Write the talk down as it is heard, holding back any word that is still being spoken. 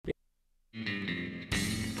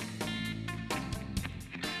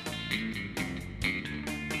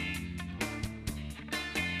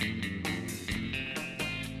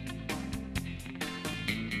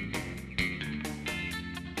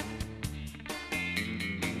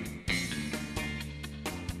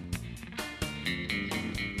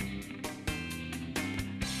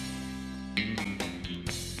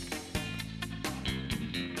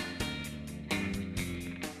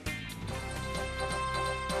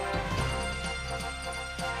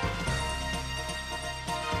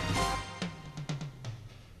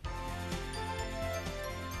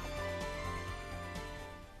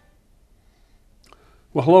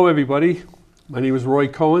Well, hello everybody. My name is Roy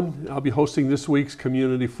Cohen. I'll be hosting this week's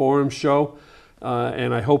Community Forum show,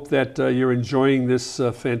 and I hope that you're enjoying this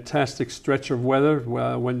fantastic stretch of weather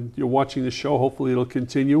when you're watching the show. Hopefully it'll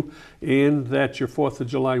continue, and that your 4th of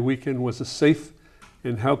July weekend was a safe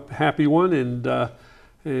and happy one.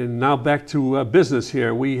 And now back to business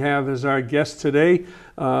here. We have as our guest today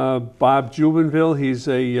Bob Jubinville. He's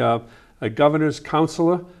a governor's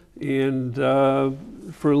counselor, and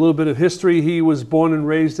for a little bit of history, he was born and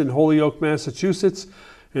raised in Holyoke, Massachusetts,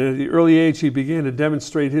 and at the early age he began to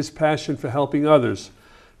demonstrate his passion for helping others.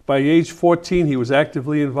 By age 14, he was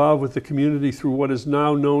actively involved with the community through what is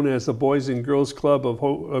now known as the Boys and Girls Club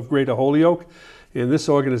of Greater Holyoke, and this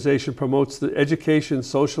organization promotes the education,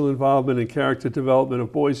 social involvement, and character development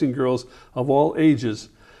of boys and girls of all ages.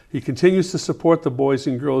 He continues to support the Boys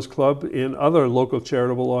and Girls Club and other local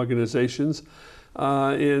charitable organizations.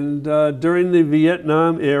 During the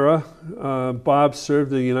Vietnam era, Bob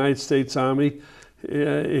served in the United States Army,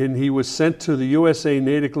 and he was sent to the USA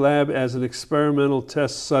Natick Lab as an experimental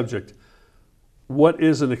test subject. What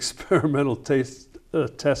is an experimental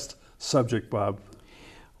test subject, Bob?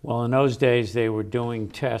 Well, in those days, they were doing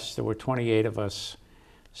tests. There were 28 of us.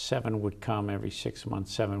 7 would come every 6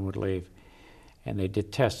 months, 7 would leave. And they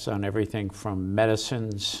did tests on everything from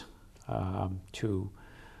medicines to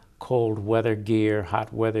cold weather gear,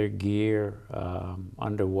 hot weather gear,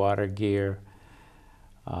 underwater gear,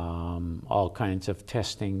 all kinds of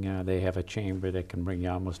testing. They have a chamber that can bring you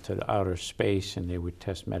almost to the outer space, and they would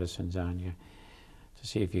test medicines on you to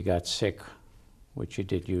see if you got sick, which you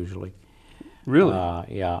did usually. Really?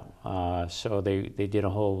 Yeah. So they did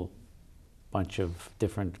a whole bunch of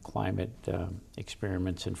different climate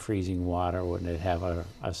experiments in freezing water, when they'd have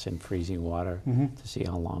us in freezing water to see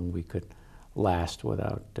how long we could last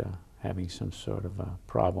without having some sort of a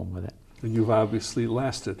problem with it. And you've obviously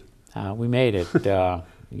lasted. We made it.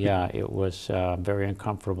 Yeah, it was very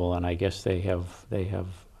uncomfortable, and I guess they have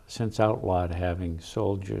since outlawed having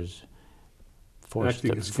soldiers forced to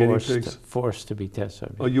be test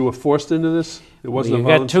subjects. Oh, you were forced into this? It wasn't a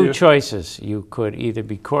volunteer? You got 2 choices. You could either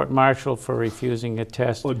be court-martialed for refusing a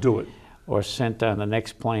test, or do it, or sent on the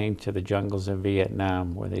next plane to the jungles of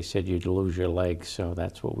Vietnam, where they said you'd lose your legs. So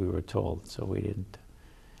that's what we were told. So we didn't.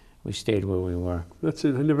 We stayed where we were. That's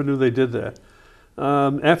it. I never knew they did that.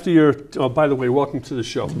 After your, oh, by the way, welcome to the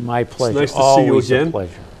show. My pleasure. It's nice to see you again. Always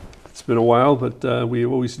a pleasure. It's been a while, but we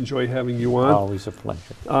always enjoy having you on. Always a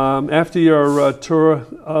pleasure. After your tour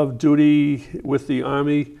of duty with the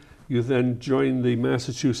Army, you then joined the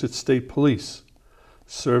Massachusetts State Police,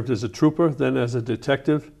 served as a trooper, then as a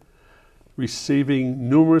detective, receiving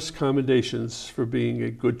numerous commendations for being a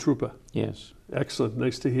good trooper. Yes. Excellent.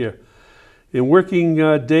 Nice to hear. In working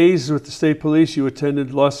days with the State Police, you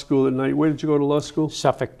attended law school at night. Where did you go to law school?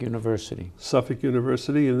 Suffolk University. Suffolk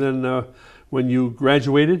University. And then when you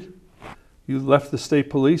graduated, you left the State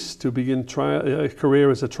Police to begin a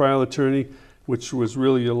career as a trial attorney, which was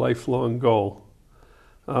really your lifelong goal.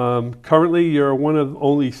 Currently, you're one of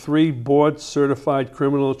only 3 board-certified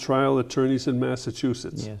criminal trial attorneys in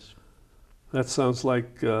Massachusetts. Yes. That sounds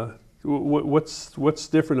like, what's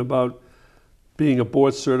different about being a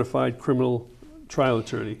board-certified criminal trial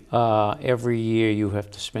attorney? Every year you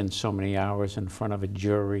have to spend so many hours in front of a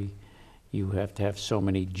jury. You have to have so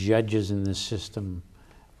many judges in the system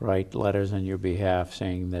write letters on your behalf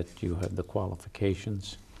saying that you have the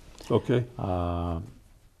qualifications. Okay.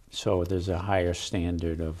 So there's a higher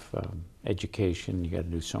standard of education. You got to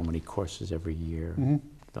do so many courses every year,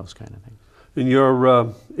 those kind of things. And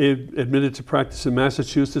you're admitted to practice in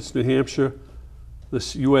Massachusetts, New Hampshire, the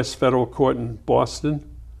U.S. Federal Court in Boston,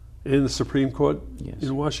 and the Supreme Court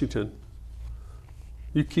in Washington.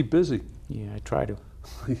 You keep busy. Yeah, I try to.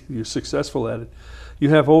 You're successful at it. You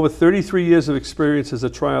have over 33 years of experience as a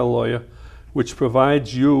trial lawyer, which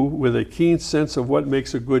provides you with a keen sense of what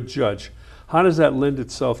makes a good judge. How does that lend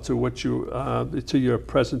itself to what to your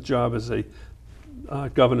present job as a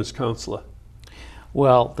governor's counselor?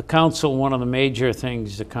 Well, the council, one of the major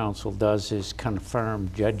things the council does is confirm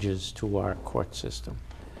judges to our court system.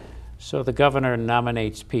 So the governor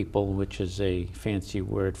nominates people, which is a fancy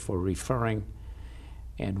word for referring,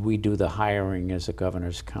 and we do the hiring as a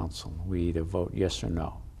governor's council. We either vote yes or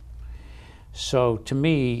no. So to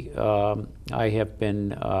me, I have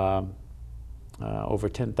been over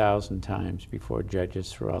 10,000 times before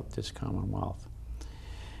judges throughout this Commonwealth.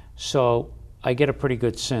 So I get a pretty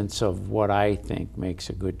good sense of what I think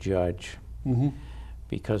makes a good judge,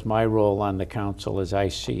 because my role on the council, as I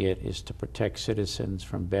see it, is to protect citizens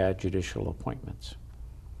from bad judicial appointments.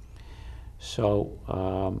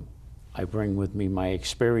 So I bring with me my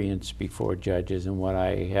experience before judges and what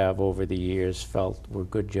I have over the years felt were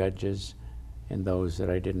good judges and those that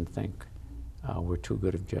I didn't think were too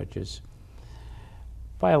good of judges.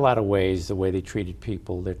 By a lot of ways, the way they treated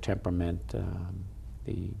people, their temperament,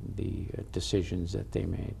 the decisions that they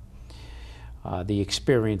made, the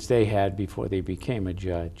experience they had before they became a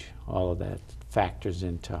judge, all of that factors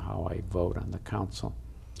into how I vote on the council.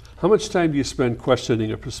 How much time do you spend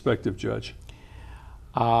questioning a prospective judge?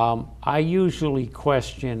 I usually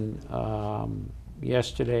question,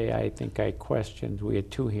 yesterday I think I questioned, we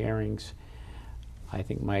had 2 hearings. I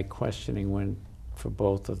think my questioning went for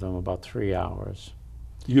both of them about 3 hours.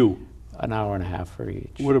 You? An hour and a half for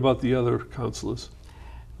each. What about the other counselors?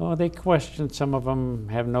 Oh, they question, some of them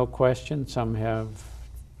have no questions, some have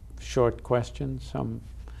short questions, some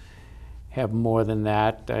have more than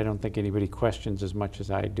that. I don't think anybody questions as much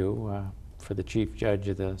as I do. For the Chief Judge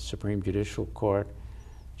of the Supreme Judicial Court,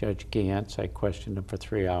 Judge Gantz, I questioned him for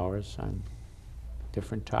 3 hours on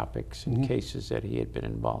different topics and cases that he had been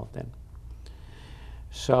involved in.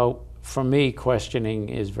 So for me, questioning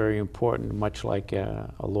is very important, much like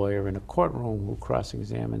a lawyer in a courtroom who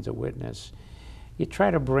cross-examines a witness. You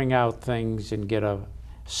try to bring out things and get a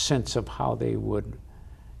sense of how they would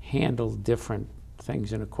handle different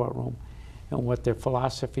things in a courtroom and what their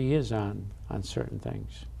philosophy is on certain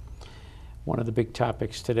things. One of the big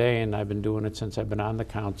topics today, and I've been doing it since I've been on the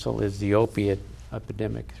council, is the opiate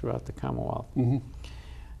epidemic throughout the Commonwealth.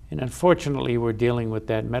 And unfortunately, we're dealing with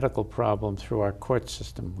that medical problem through our court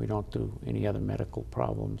system. We don't do any other medical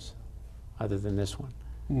problems other than this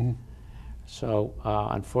one. So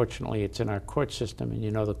unfortunately, it's in our court system, and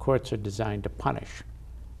you know the courts are designed to punish.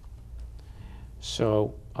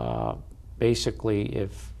 So basically,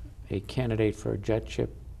 if a candidate for a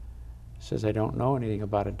judgeship says, I don't know anything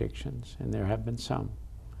about addictions, and there have been some,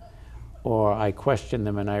 or I question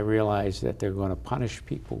them and I realize that they're going to punish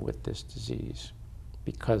people with this disease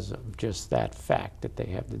because of just that fact that they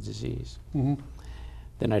have the disease,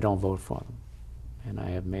 then I don't vote for them. And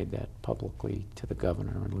I have made that publicly to the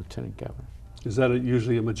governor and lieutenant governor. Is that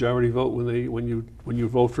usually a majority vote when you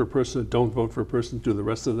vote for a person and don't vote for a person? Do the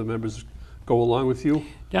rest of the members go along with you?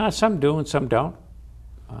 Yeah, some do and some don't.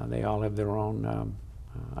 They all have their own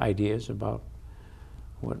ideas about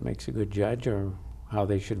what makes a good judge or how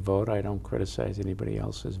they should vote. I don't criticize anybody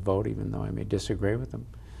else's vote, even though I may disagree with them.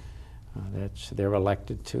 They're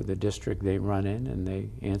elected to the district they run in, and they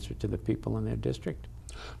answer to the people in their district.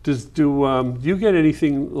 Do you get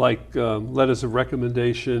anything like letters of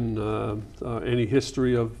recommendation, any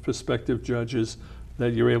history of prospective judges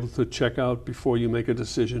that you're able to check out before you make a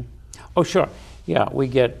decision? Oh, sure. Yeah, we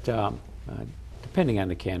get, depending on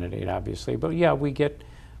the candidate, obviously, but yeah, we get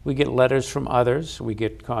letters from others.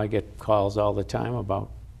 I get calls all the time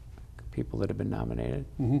about people that have been nominated.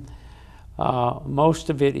 Most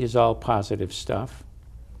of it is all positive stuff.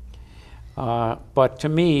 But to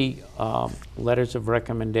me, letters of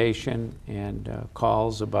recommendation and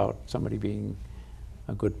calls about somebody being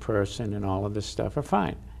a good person and all of this stuff are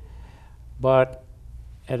fine. But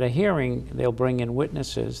at a hearing, they'll bring in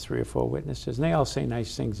witnesses, 3 or 4 witnesses, and they all say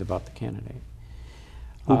nice things about the candidate.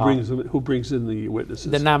 Who brings in the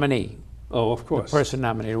witnesses? The nominee. Oh, of course. The person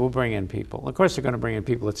nominated will bring in people. Of course, they're going to bring in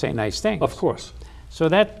people that say nice things. Of course. So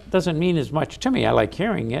that doesn't mean as much to me. I like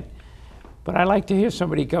hearing it. But I like to hear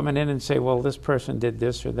somebody coming in and say, well, this person did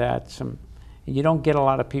this or that. You don't get a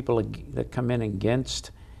lot of people that come in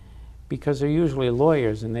against, because they're usually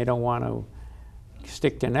lawyers and they don't want to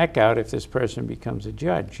stick their neck out if this person becomes a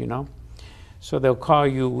judge, you know? So they'll call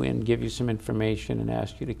you and give you some information and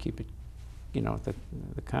ask you to keep it, you know,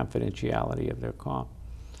 the confidentiality of their call.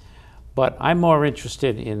 But I'm more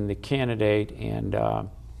interested in the candidate, and of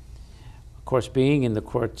course, being in the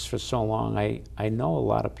courts for so long, I know a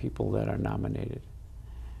lot of people that are nominated,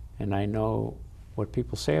 and I know what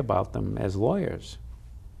people say about them as lawyers,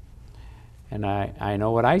 and I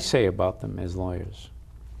know what I say about them as lawyers.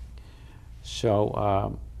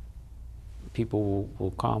 So people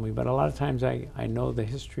will call me, but a lot of times I know the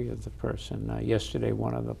history of the person. Yesterday,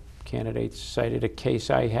 one of the candidates cited a case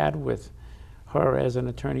I had with her as an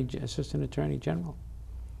assistant attorney general.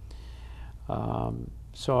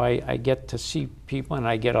 So I get to see people, and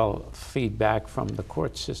I get all feedback from the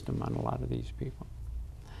court system on a lot of these people.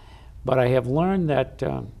 But I have learned that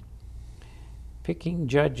picking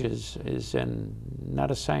judges is not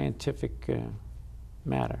a scientific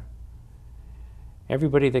matter.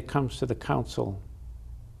 Everybody that comes to the council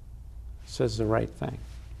says the right thing.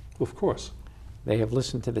 Of course. They have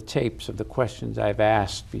listened to the tapes of the questions I've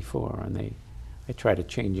asked before, and I try to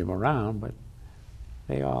change them around, but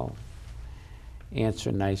they all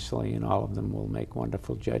answer nicely, and all of them will make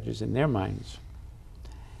wonderful judges in their minds.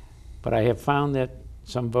 But I have found that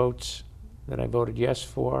some votes that I voted yes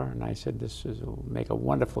for, and I said will make a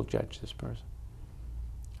wonderful judge, this person.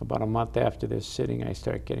 About a month after this sitting, I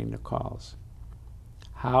start getting the calls.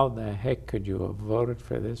 How the heck could you have voted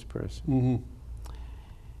for this person? Mm-hmm.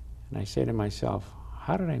 And I say to myself,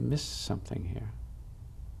 how did I miss something here?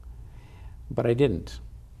 But I didn't.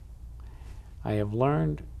 I have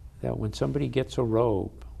learned that when somebody gets a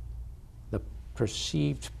robe, the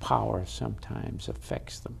perceived power sometimes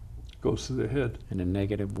affects them. Goes to their head. In a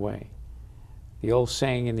negative way. The old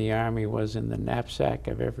saying in the Army was, in the knapsack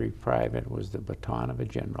of every private was the baton of a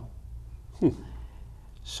general.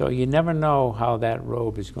 So you never know how that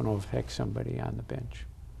robe is going to affect somebody on the bench.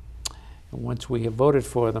 And once we have voted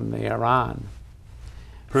for them, they are on.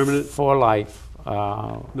 Permanent? For life.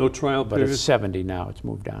 No trial but period? But it's 70 now. It's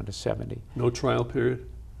moved down to 70. No trial period?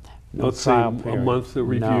 No Let's trial say period. a month to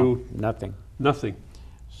review? No, nothing. Nothing?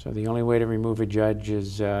 So the only way to remove a judge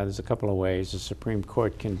is, there's a couple of ways. The Supreme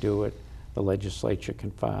Court can do it. The legislature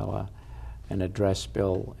can file an address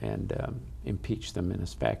bill and impeach them in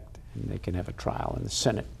effect, and they can have a trial in the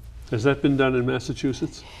Senate. Has that been done in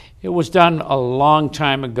Massachusetts? It was done a long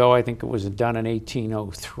time ago. I think it was done in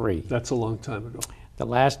 1803. That's a long time ago. The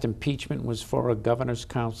last impeachment was for a governor's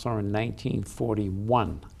counselor in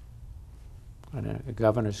 1941. And a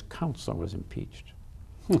governor's counselor was impeached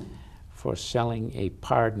for selling a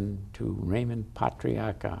pardon to Raymond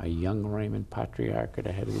Patriarca, a young Raymond Patriarca,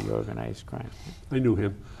 the head of the organized crime. I knew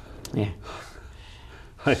him. Yeah.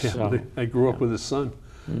 I grew up with his son.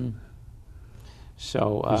 Mm.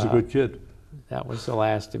 So he was a good kid. That was the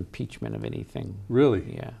last impeachment of anything.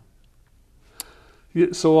 Really? Yeah. Yeah,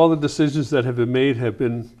 so all the decisions that have been made have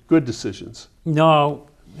been good decisions? No,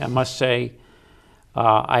 I must say,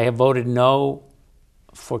 I have voted no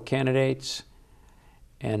for candidates,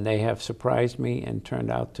 and they have surprised me and turned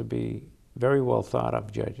out to be very well thought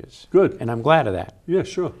of judges. Good. And I'm glad of that. Yeah,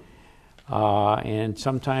 sure. And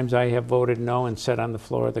sometimes I have voted no and said on the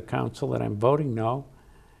floor of the council that I'm voting no.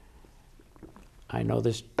 I know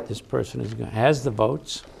this person has the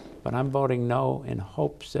votes, but I'm voting no in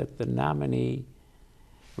hopes that the nominee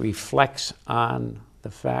reflects on the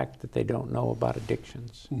fact that they don't know about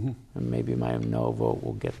addictions. Mm-hmm. And maybe my no vote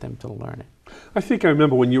will get them to learn it. I think I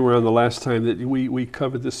remember when you were on the last time that we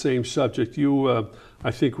covered the same subject. You,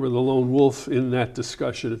 I think, were the lone wolf in that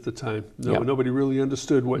discussion at the time. Yep. Nobody really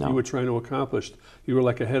understood what you were trying to accomplish. You were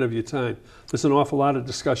like ahead of your time. There's an awful lot of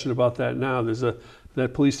discussion about that now. There's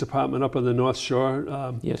that police department up on the North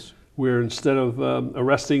Shore, yes, where instead of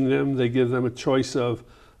arresting them, they give them a choice of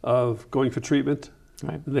going for treatment.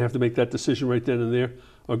 Right. They have to make that decision right then and there,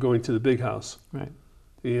 or going to the big house. Right.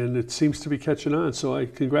 And it seems to be catching on, so I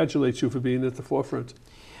congratulate you for being at the forefront.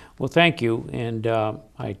 Well, thank you. And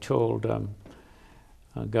I told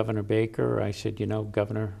Governor Baker, I said, you know,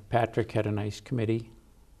 Governor Patrick had a nice committee.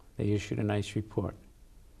 They issued a nice report.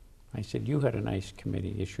 I said, you had a nice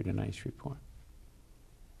committee, issued a nice report.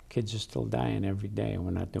 Kids are still dying every day, and we're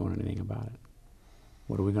not doing anything about it.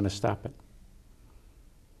 What are we going to stop it?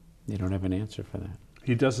 They don't have an answer for that.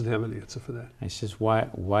 He doesn't have an answer for that. I says,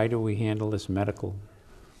 why do we handle this medical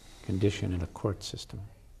condition in a court system?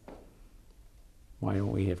 Why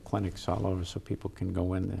don't we have clinics all over so people can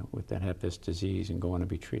go in there that have this disease and go in and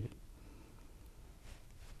be treated?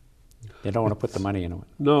 They don't want to put the money into it.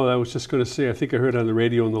 No, I was just going to say, I think I heard on the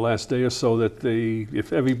radio in the last day or so that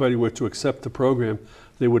if everybody were to accept the program,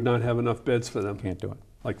 they would not have enough beds for them. Can't do it.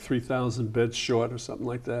 Like 3,000 beds short or something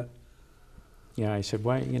like that. Yeah, I said,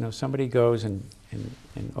 why, you know, somebody goes and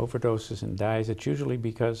overdoses and dies, it's usually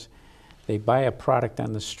because they buy a product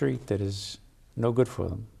on the street that is no good for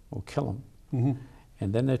them, will kill them. Mm-hmm.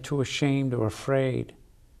 And then they're too ashamed or afraid,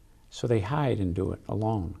 so they hide and do it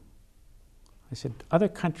alone. I said, other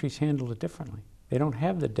countries handle it differently. They don't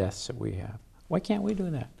have the deaths that we have. Why can't we do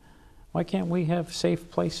that? Why can't we have safe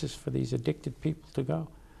places for these addicted people to go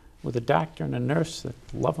with a doctor and a nurse that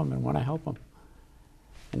love them and want to help them?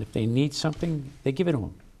 And if they need something, they give it to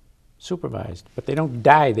them, supervised, but they don't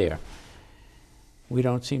die there. We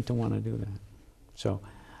don't seem to want to do that. So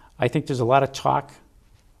I think there's a lot of talk,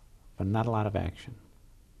 but not a lot of action.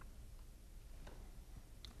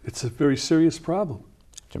 It's a very serious problem.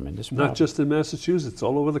 Tremendous problem. Not just in Massachusetts,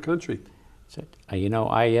 all over the country. You know,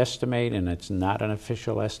 I estimate, and it's not an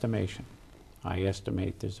official estimation, I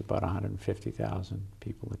estimate there's about 150,000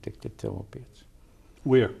 people addicted to opiates.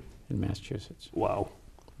 Where? In Massachusetts. Wow.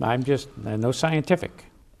 I'm just, no scientific.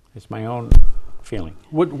 It's my own feeling.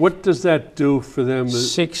 What does that do for them?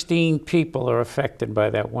 16 people are affected by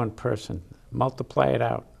that one person. Multiply it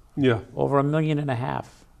out. Yeah. Over 1.5 million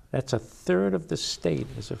That's a third of the state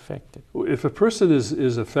is affected. If a person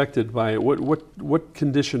is affected by it, what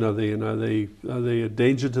condition are they in? Are they a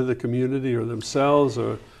danger to the community or themselves,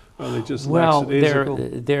 or are they just lackadaisical?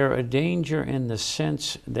 They're a danger in the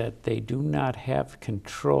sense that they do not have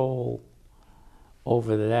control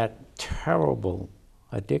over that terrible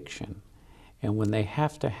addiction. And when they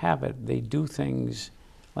have to have it, they do things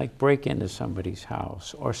like break into somebody's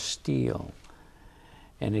house or steal.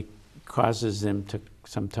 And it causes them to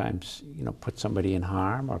sometimes, put somebody in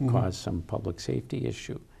harm or cause some public safety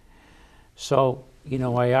issue. So,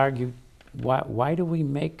 I argue, why do we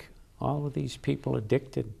make all of these people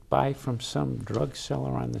addicted buy from some drug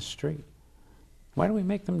seller on the street? Why do we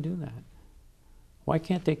make them do that? Why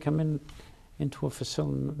can't they come into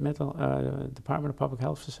a Department of Public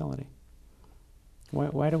Health facility?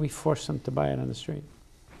 Why do we force them to buy it on the street?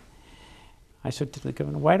 I said to the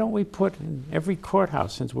governor, why don't we put in every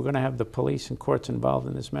courthouse, since we're going to have the police and courts involved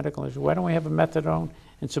in this medical issue, why don't we have a methadone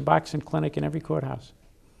and Suboxone clinic in every courthouse?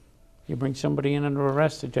 You bring somebody in under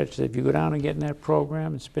arrest, the judge said, if you go down and get in that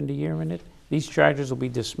program and spend a year in it, these charges will be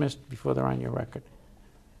dismissed before they're on your record.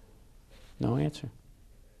 No answer.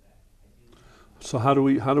 So how do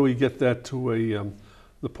we get that to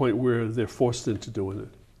the point where they're forced into doing it?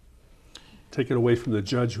 Take it away from the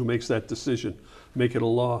judge who makes that decision, make it a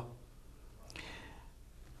law.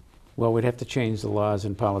 Well, we'd have to change the laws,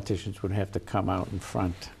 and politicians would have to come out in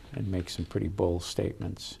front and make some pretty bold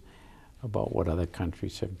statements about what other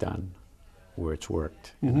countries have done where it's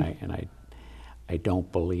worked. And I don't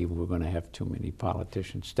believe we're going to have too many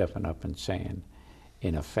politicians stepping up and saying,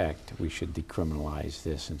 in effect, we should decriminalize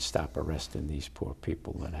this and stop arresting these poor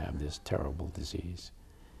people that have this terrible disease.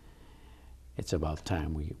 It's about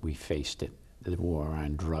time we faced it. The war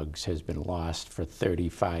on drugs has been lost for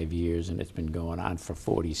 35 years, and it's been going on for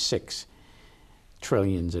 46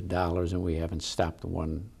 trillions of dollars, and we haven't stopped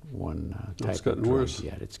one type of drug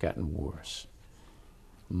yet. It's gotten worse,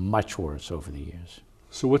 much worse over the years.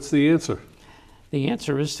 So what's the answer? The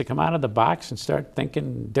answer is to come out of the box and start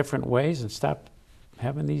thinking different ways and stop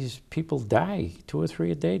having these people die, 2 or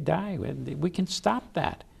 3 a day die. We can stop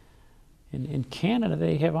that. In Canada,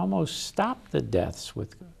 they have almost stopped the deaths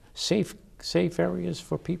with safe areas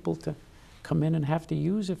for people to come in and have to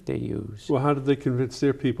use if they use. Well, how did they convince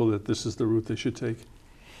their people that this is the route they should take?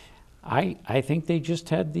 I think they just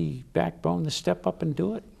had the backbone to step up and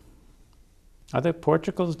do it.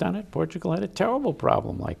 Portugal's done it. Portugal had a terrible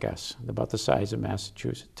problem like us, about the size of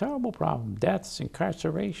Massachusetts. Terrible problem. Deaths,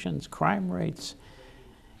 incarcerations, crime rates.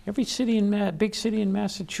 Every city big city in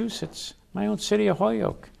Massachusetts, my own city of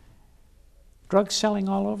Holyoke, drugs selling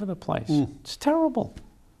all over the place. It's terrible.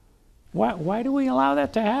 Why do we allow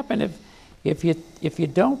that to happen? If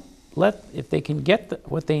they can get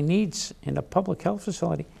what they need in a public health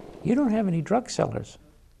facility, you don't have any drug sellers.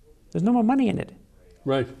 There's no more money in it.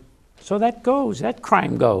 Right. So that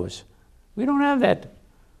crime goes. We don't have that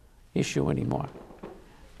issue anymore.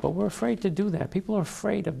 But we're afraid to do that. People are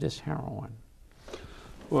afraid of this heroin.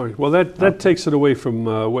 All right. Well, that takes it away from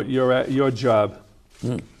what your job.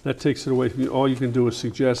 That takes it away from you. All you can do is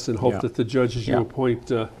suggest and hope that the judges you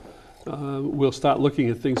appoint will start looking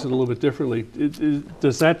at things a little bit differently.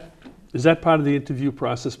 Is that part of the interview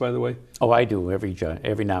process, by the way? Oh, I do.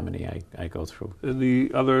 Every nominee I go through. And the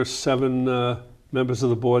other 7 members of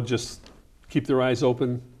the board just keep their eyes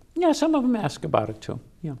open? Yeah, some of them ask about it too.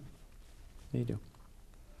 Yeah, they do.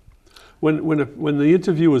 When the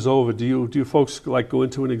interview is over, do you folks go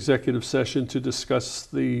into an executive session to discuss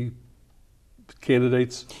the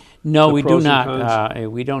candidates? No, we do not.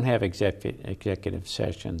 We don't have executive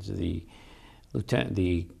sessions.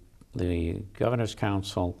 The Governor's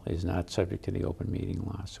Council is not subject to the open meeting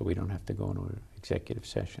law, so we don't have to go into an executive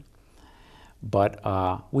session. But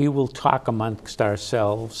we will talk amongst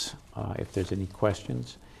ourselves if there's any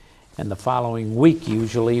questions. And the following week,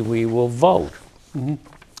 usually, we will vote.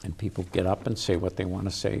 And people get up and say what they want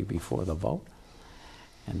to say before the vote.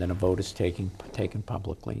 And then a vote is taken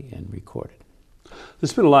publicly and recorded.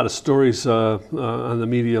 There's been a lot of stories on the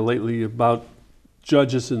media lately about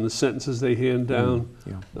judges and the sentences they hand down.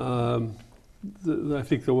 I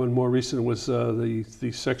think the one more recent was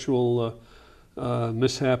the sexual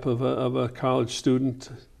mishap of a college student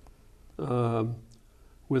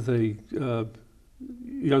with a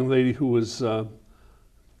young lady who was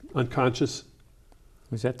unconscious.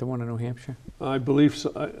 Was that the one in New Hampshire? I believe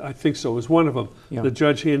so. I think so. It was one of them. Yeah. The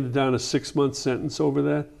judge handed down a 6-month sentence over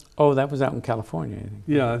that. Oh, that was out in California, I think.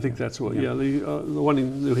 Yeah, I think that's what. Yeah, the one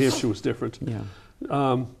in New Hampshire was different.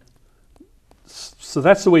 Yeah. So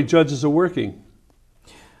that's the way judges are working.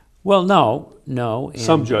 Well, no. And,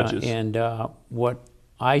 some judges. What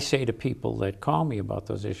I say to people that call me about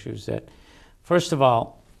those issues that, first of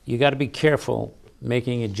all, you got to be careful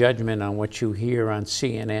making a judgment on what you hear on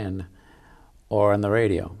CNN or on the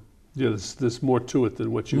radio. Yeah, there's more to it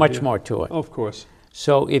than what you Much hear. more to it. Of course.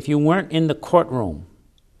 So if you weren't in the courtroom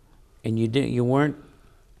and you weren't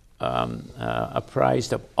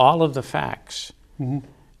apprised of all of the facts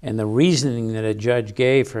and the reasoning that a judge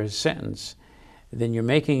gave for his sentence, then you're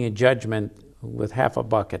making a judgment with half a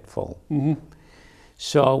bucket full.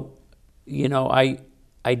 So, you know,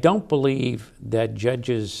 I don't believe that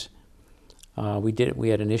judges, we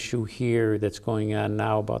had an issue here that's going on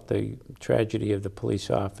now about the tragedy of the police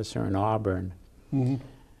officer in Auburn.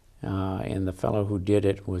 And the fellow who did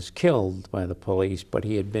it was killed by the police, but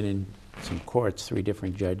he had been in some courts. 3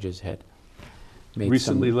 different judges had made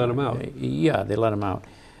Recently let him out. Yeah, they let him out.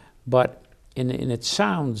 But, and it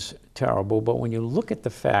sounds terrible, but when you look at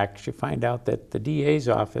the facts, you find out that the DA's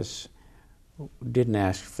office didn't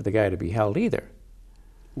ask for the guy to be held either.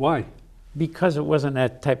 Why? Because it wasn't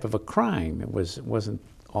that type of a crime. It wasn't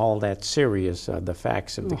all that serious, the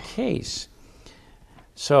facts of the case.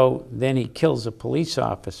 So then he kills a police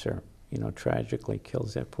officer, you know, tragically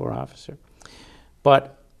kills that poor officer.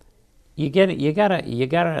 But judges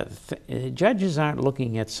aren't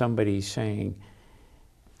looking at somebody saying,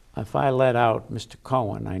 if I let out Mr.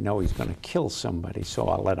 Cohen, I know he's going to kill somebody, so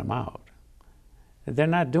I'll let him out. They're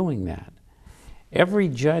not doing that. Every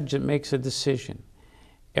judge that makes a decision,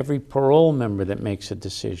 every parole member that makes a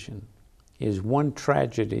decision is one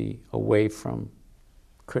tragedy away from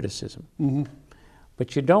criticism.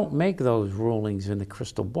 But you don't make those rulings in the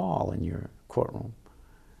crystal ball in your courtroom.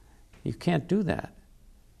 You can't do that.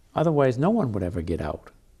 Otherwise, no one would ever get out.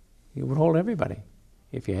 You would hold everybody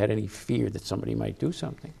if you had any fear that somebody might do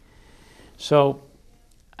something. So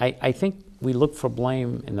I think we look for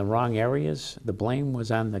blame in the wrong areas. The blame was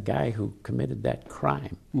on the guy who committed that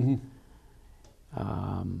crime.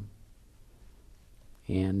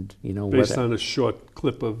 And, you know, Based on a short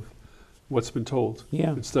clip of what's been told,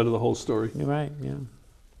 instead of the whole story. You're right, yeah.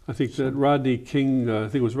 I think that Rodney King, I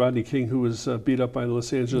think it was Rodney King who was beat up by the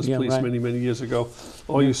Los Angeles police right. many years ago.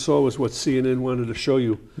 All you saw was what CNN wanted to show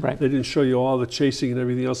you. Right. They didn't show you all the chasing and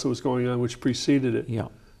everything else that was going on, which preceded it. Yeah.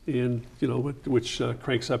 And, you know, which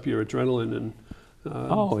cranks up your adrenaline and...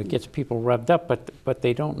 it gets people revved up, but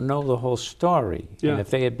they don't know the whole story. Yeah. And if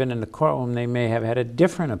they had been in the courtroom, they may have had a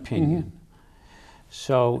different opinion.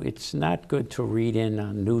 So it's not good to read in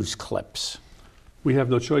on news clips. We have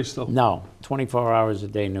no choice, though. No, 24 hours a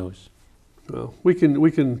day news. Well, we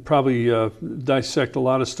can probably dissect a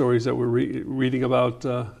lot of stories that we're reading about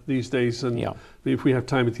these days, and maybe if we have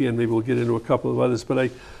time at the end, maybe we'll get into a couple of others.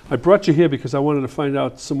 But I brought you here because I wanted to find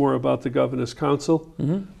out some more about the Governor's Council,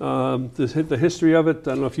 the history of it.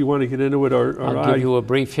 I don't know if you want to get into it or I'll give you a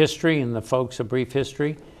brief history and the folks a brief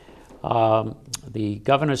history. The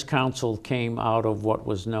Governor's Council came out of what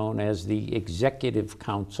was known as the Executive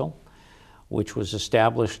Council, which was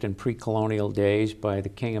established in pre-colonial days by the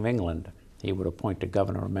King of England. He would appoint the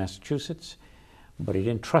governor of Massachusetts, but he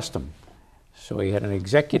didn't trust him. So he had an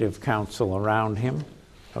executive council around him,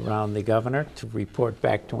 around the governor, to report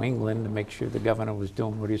back to England to make sure the governor was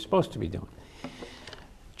doing what he was supposed to be doing.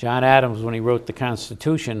 John Adams, when he wrote the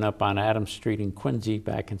Constitution up on Adams Street in Quincy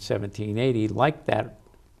back in 1780, liked that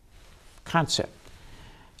concept.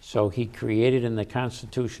 So he created in the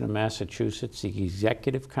Constitution of Massachusetts the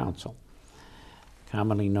Executive Council,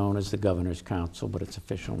 commonly known as the Governor's Council, but its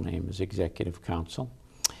official name is Executive Council,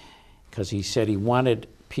 because he said he wanted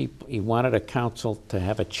a council to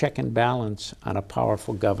have a check and balance on a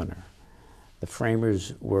powerful governor. The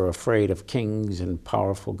framers were afraid of kings and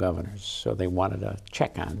powerful governors, so they wanted a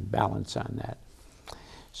check on balance on that.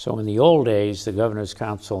 So in the old days, the Governor's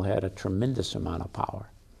Council had a tremendous amount of power.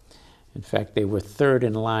 In fact, they were third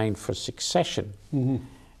in line for succession. And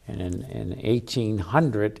in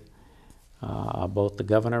 1800, both the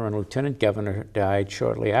governor and lieutenant governor died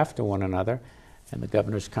shortly after one another, and the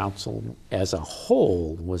Governor's Council as a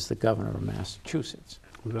whole was the governor of Massachusetts.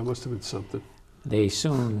 Well, that must have been something. They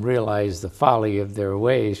soon realized the folly of their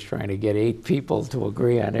ways, trying to get 8 people to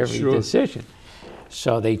agree on every decision.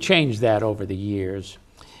 So they changed that over the years,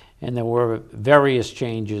 and there were various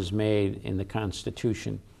changes made in the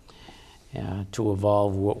Constitution to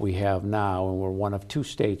evolve what we have now, and we're one of 2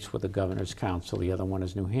 states with a Governor's Council. The other one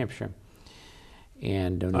is New Hampshire.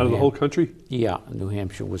 And out of the whole country? Yeah, New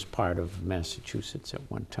Hampshire was part of Massachusetts at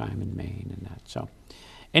one time, in Maine and that. So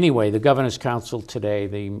anyway, the Governor's Council today,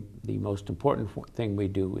 the most important thing we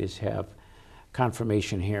do is have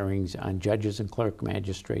confirmation hearings on judges and clerk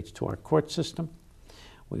magistrates to our court system.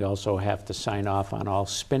 We also have to sign off on all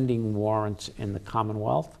spending warrants in the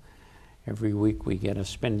Commonwealth, Every week we get a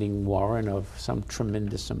spending warrant of some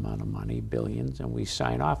tremendous amount of money, billions, and we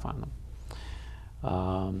sign off on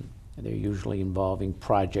them. They're usually involving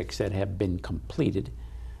projects that have been completed,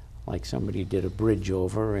 like somebody did a bridge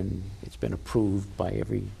over and it's been approved by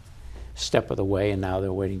every step of the way, and now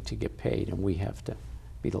they're waiting to get paid, and we have to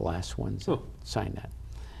be the last ones that sign that.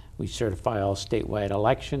 We certify all statewide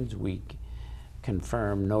elections. We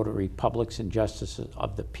confirm notary publics and justices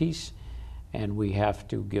of the peace, and we have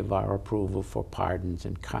to give our approval for pardons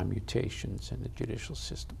and commutations in the judicial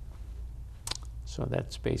system. So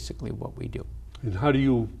that's basically what we do. And how do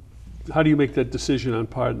you make that decision on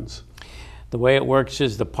pardons? The way it works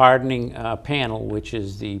is the pardoning panel, which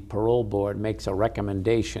is the parole board, makes a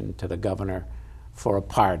recommendation to the governor for a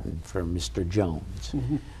pardon for Mr. Jones.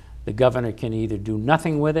 Mm-hmm. The governor can either do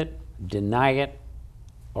nothing with it, deny it,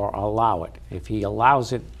 or allow it. If he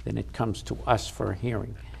allows it, then it comes to us for a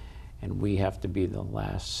hearing, and we have to be the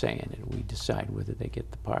last say in it. We decide whether they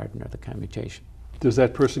get the pardon or the commutation. Does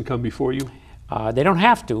that person come before you? They don't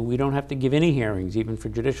have to. We don't have to give any hearings, even for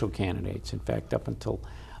judicial candidates. In fact, up until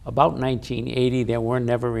about 1980, there were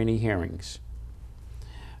never any hearings.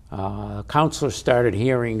 Counselors started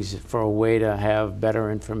hearings for a way to have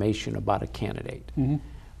better information about a candidate,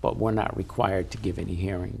 but we're not required to give any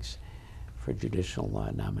hearings for judicial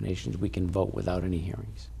nominations. We can vote without any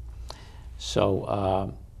hearings.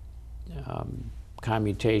 So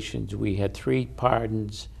commutations, we had 4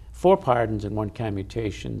 pardons and 1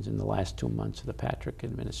 commutations in the last 2 months of the Patrick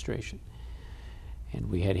administration, and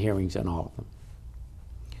we had hearings on all of them.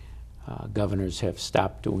 Governors have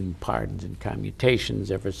stopped doing pardons and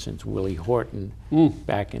commutations ever since Willie Horton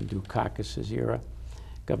back in Dukakis's era,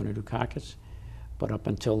 Governor Dukakis. But up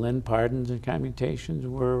until then, pardons and commutations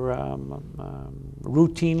were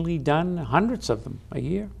routinely done, hundreds of them a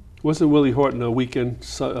year. Wasn't Willie Horton a weekend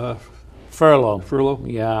furlough? Furlough?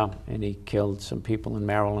 Yeah, and he killed some people in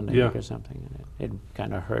Maryland, I think, or something. And it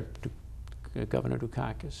kind of hurt Governor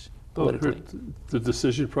Dukakis politically. It hurt the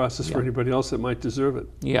decision process for anybody else that might deserve it.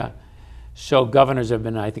 Yeah. So governors have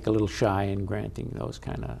been, I think, a little shy in granting those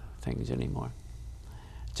kind of things anymore.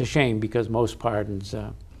 It's a shame, because most pardons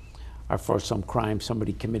are for some crime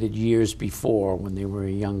somebody committed years before when they were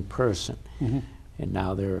a young person. And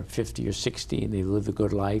now they're 50 or 60 and they live a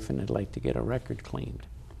good life and they'd like to get a record cleaned.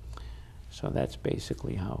 So that's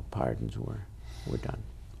basically how pardons were done.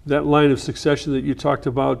 That line of succession that you talked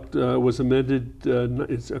about was amended,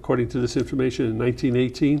 according to this information, in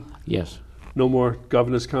 1918? Yes. No more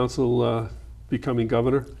governor's council becoming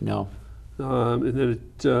governor? No. And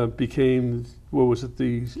then it became, what was it,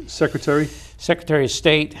 the secretary? Secretary of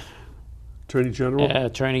State. Attorney General?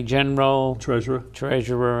 Attorney General. Treasurer?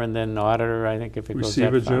 Treasurer, and then auditor, I think, if it goes that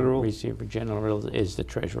far. Receiver General? Receiver General is the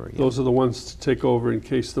treasurer. Yeah. Those are the ones to take over in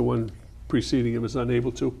case the one preceding him is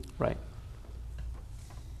unable to? Right.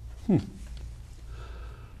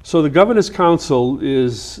 So the Governor's Council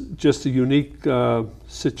is just a unique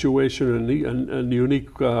situation, a unique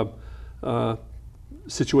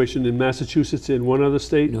situation in Massachusetts and one other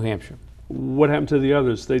state? New Hampshire. What happened to the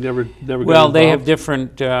others? They never got involved? Well, they have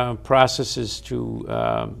different processes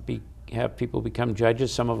to have people become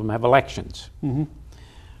judges. Some of them have elections.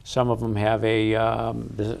 Some of them have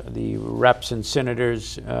the reps and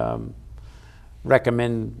senators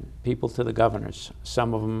recommend people to the governors.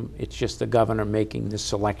 Some of them, it's just the governor making the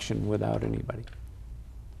selection without anybody.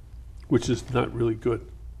 Which is not really good.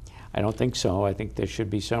 I don't think so. I think there should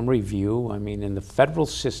be some review. I mean, in the federal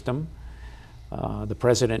system, the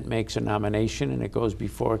president makes a nomination and it goes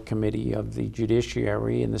before a committee of the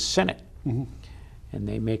judiciary in the Senate. And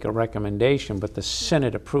they make a recommendation, but the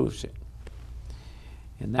Senate approves it.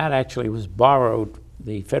 And that actually was borrowed.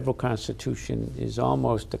 The federal Constitution is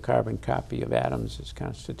almost a carbon copy of Adams's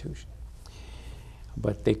Constitution.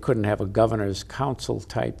 But they couldn't have a governor's council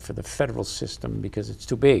type for the federal system because it's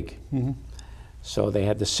too big. So they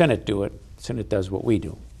had the Senate do it. The Senate does what we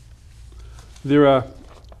do. There are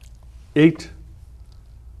 8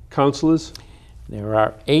 councilors? There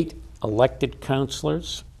are 8 elected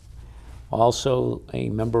councilors. Also, a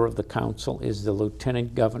member of the council is the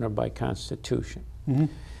lieutenant governor by Constitution.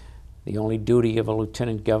 The only duty of a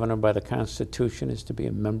lieutenant governor by the Constitution is to be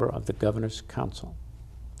a member of the governor's council.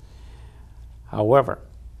 However,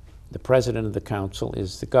 the president of the council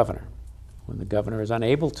is the governor. When the governor is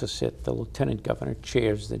unable to sit, the lieutenant governor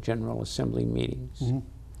chairs the General Assembly meetings.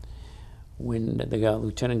 When the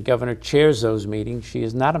lieutenant governor chairs those meetings, she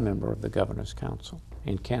is not a member of the governor's council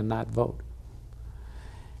and cannot vote.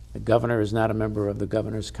 The governor is not a member of the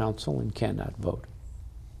governor's council and cannot vote.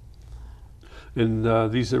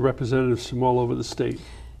 And these are representatives from all over the state?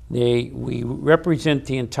 We represent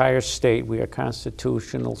the entire state. We are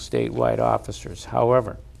constitutional statewide officers.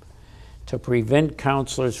 However, to prevent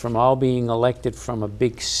counselors from all being elected from a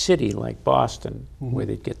big city like Boston, where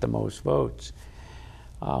they'd get the most votes,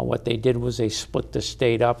 what they did was they split the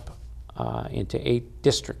state up into 8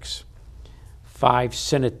 districts. 5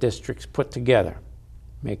 Senate districts put together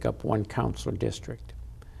make up 1 counselor district.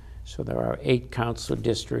 So there are 8 counselor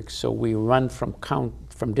districts, so we run from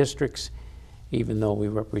districts even though we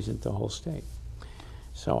represent the whole state.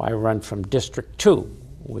 So I run from District 2,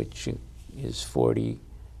 which is 40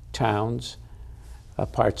 towns,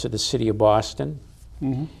 parts of the city of Boston,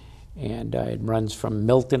 and it runs from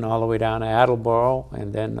Milton all the way down to Attleboro,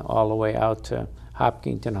 and then all the way out to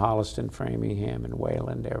Hopkinton, Holliston, Framingham, and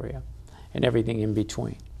Wayland area, and everything in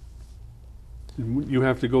between. You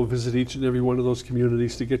have to go visit each and every one of those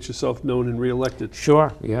communities to get yourself known and reelected.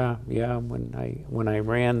 Sure, yeah. When I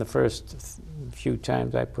ran the first few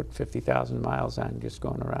times, I put 50,000 miles on just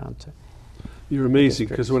going around to. You're amazing,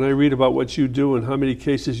 because when I read about what you do and how many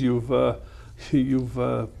cases you've been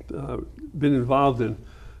involved in,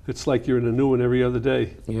 it's like you're in a new one every other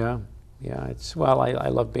day. Yeah. Well, I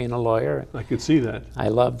love being a lawyer. I can see that. I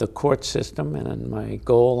love the court system, and my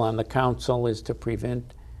goal on the council is to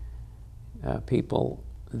prevent people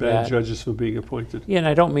Bad judges from being appointed. Yeah, and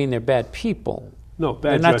I don't mean they're bad people. No, bad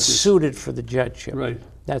they're judges. They're not suited for the judgeship. Right.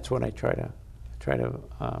 That's what I try to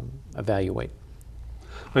evaluate.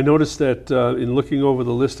 I noticed that in looking over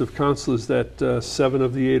the list of councilors that 7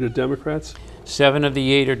 of the 8 are Democrats. 7 of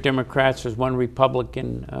the 8 are Democrats. There's 1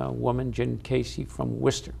 Republican woman, Jen Casey, from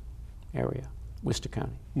Worcester area, Worcester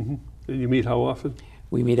County. And you meet how often?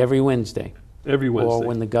 We meet every Wednesday. Every Wednesday. Or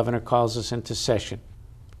when the governor calls us into session.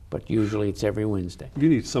 But usually it's every Wednesday. You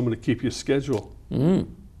need someone to keep your schedule.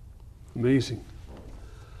 Amazing.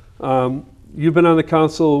 You've been on the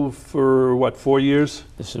council for, what, 4 years?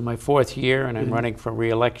 This is my 4th year, and I'm running for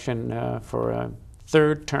re-election for a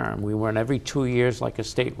 3rd term. We run every 2 years like a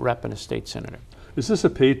state rep and a state senator. Is this a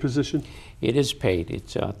paid position? It is paid.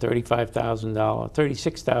 It's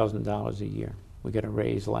 $36,000 a year. We got a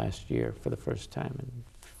raise last year for the first time in,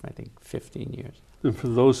 I think, 15 years. And for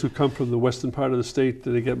those who come from the western part of the state,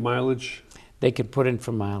 do they get mileage? They could put in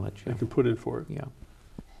for mileage. They can put in for it. Yeah.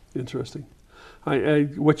 Interesting.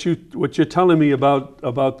 What you're telling me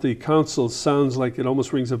about the council sounds like it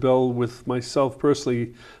almost rings a bell with myself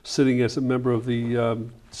personally, sitting as a member of the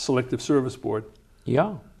Selective Service Board.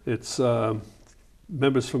 Yeah. It's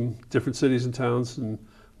members from different cities and towns, and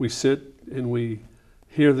we sit and we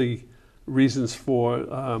hear the reasons for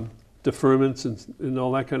deferments and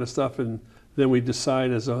all that kind of stuff, and then we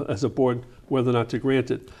decide as a board whether or not to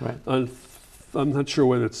grant it. Right. I'm not sure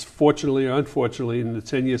whether it's fortunately or unfortunately, in the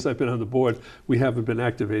 10 years I've been on the board, we haven't been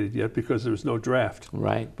activated yet because there's no draft.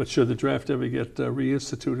 Right. But should the draft ever get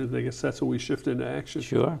reinstituted, I guess that's when we shift into action.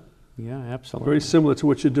 Sure. Yeah, absolutely. Very similar to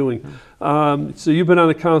what you're doing. So you've been on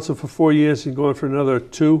the council for 4 years and going for another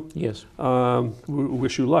 2. Yes. We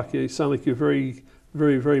wish you luck. You sound like you're very,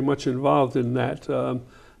 very, very much involved in that,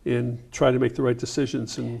 and try to make the right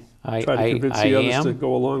decisions and try to convince the others to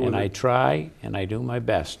go along with it. And I try, and I do my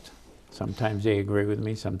best. Sometimes they agree with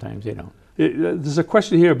me, sometimes they don't. There's a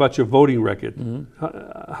question here about your voting record.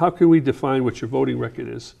 How can we define what your voting record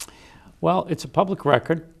is? Well, it's a public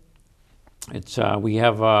record. It's we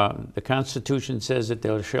have the Constitution says that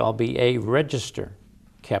there shall be a register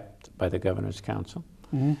kept by the Governor's Council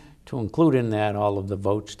to include in that all of the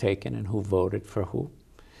votes taken and who voted for who,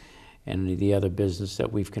 and the other business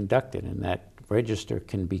that we've conducted. And that register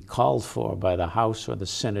can be called for by the House or the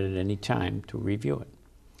Senate at any time to review it.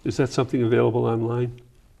 Is that something available online?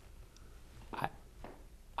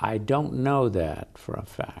 I don't know that for a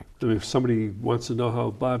fact. I mean, if somebody wants to know how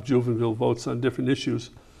Bob Jubinville votes on different issues,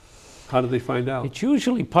 how do they find out? It's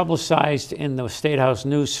usually publicized in the State House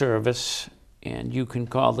News Service, and you can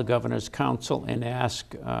call the Governor's Council and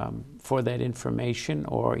ask for that information,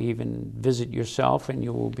 or even visit yourself and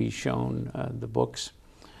you will be shown the books.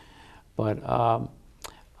 But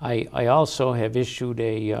I also have issued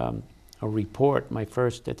a report,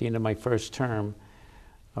 at the end of my first term,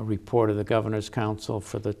 a report of the Governor's Council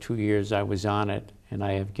for the 2 years I was on it, and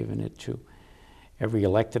I have given it to every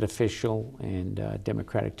elected official and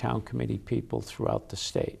Democratic Town Committee people throughout the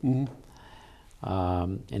state. And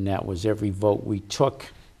that was every vote we took,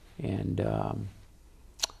 and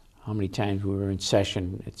how many times we were in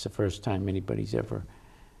session. It's the first time anybody's ever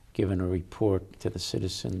given a report to the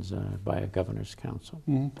citizens by a Governor's Council.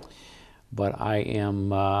 But I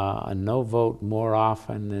am a no vote more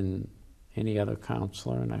often than any other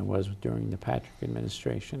counselor, and I was during the Patrick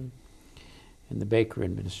administration and the Baker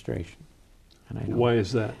administration. And I know Why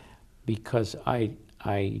is that? because I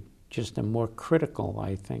I just am more critical,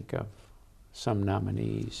 I think, of some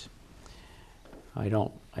nominees. I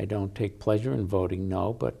don't take pleasure in voting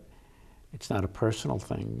no, but it's not a personal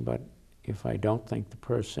thing. But if I don't think the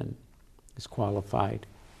person is qualified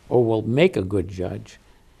or will make a good judge,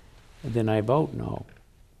 then I vote no,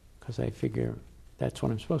 because I figure that's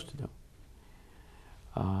what I'm supposed to do.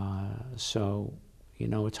 So, you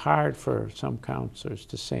know, it's hard for some counselors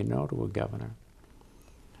to say no to a governor.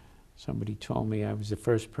 Somebody told me I was the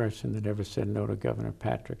first person that ever said no to Governor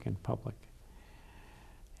Patrick in public.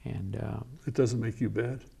 And it doesn't make you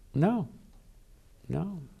bad? No,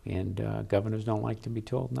 no. And governors don't like to be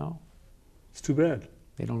told no. It's too bad.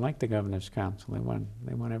 They don't like the governor's council. They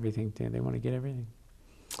want everything. They want to get everything.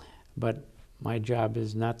 But my job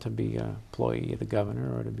is not to be an employee of the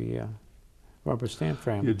governor or to be a rubber stamp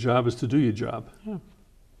for him. Your job is to do your job. Yeah.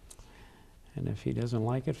 And if he doesn't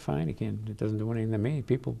like it, fine. Again, it doesn't do anything to me.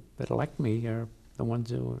 People that elect me are the ones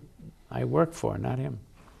who I work for, not him.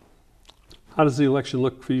 How does the election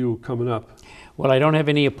look for you coming up? Well, I don't have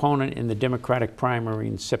any opponent in the Democratic primary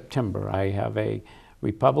in September. I have a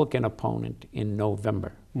Republican opponent in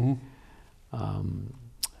November. Mm-hmm.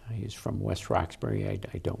 He's from West Roxbury.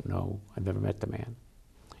 I don't know. I've never met the man.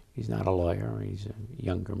 He's not a lawyer. He's a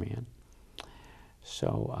younger man.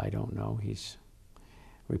 So I don't know.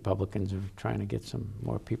 Republicans are trying to get some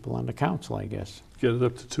more people on the council, I guess. Get it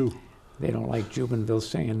up to 2. They don't like Jubinville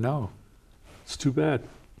saying no. It's too bad.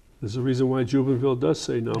 There's a reason why Jubinville does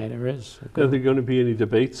say no. Yeah, there is. Are there going to be any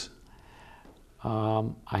debates?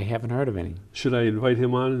 I haven't heard of any. Should I invite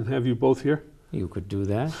him on and have you both here? You could do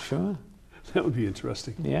that, sure. That would be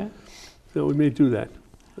interesting. Yeah. Yeah, we may do that.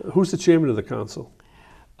 Who's the chairman of the council?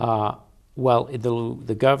 Well,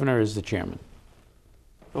 the governor is the chairman.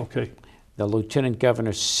 Okay. The lieutenant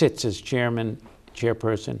governor sits as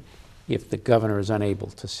chairperson, if the governor is unable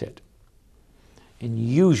to sit. And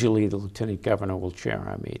usually the lieutenant governor will chair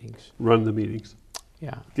our meetings. Run the meetings.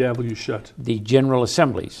 Yeah. Gavel you shut. The general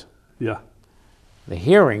assemblies. Yeah. The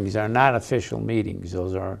hearings are not official meetings.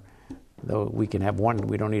 Those are, though we can have one,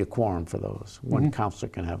 we don't need a quorum for those. One counselor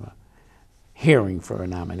can have a hearing for a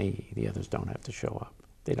nominee. The others don't have to show up.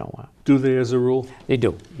 They don't want. Do they as a rule? They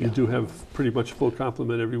do. Yeah. You do have pretty much full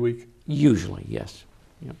complement every week? Usually, yes.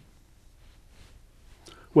 Yep.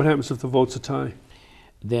 What happens if the vote's a tie?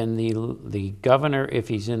 Then the governor, if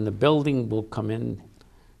he's in the building, will come in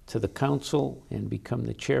to the council and become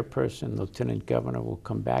the chairperson. Lieutenant governor will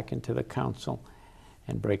come back into the council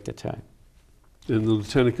and break the tie. And the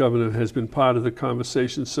lieutenant governor has been part of the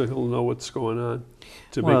conversation, so he'll know what's going on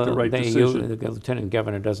to make the right decision. The lieutenant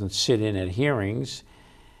governor doesn't sit in at hearings.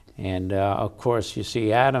 And of course, you see,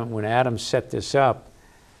 when Adam set this up,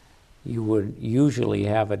 you would usually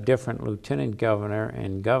have a different lieutenant governor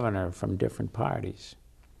and governor from different parties.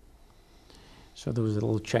 So there was a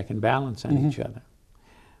little check and balance on each other.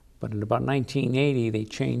 But in about 1980, they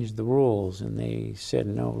changed the rules and they said,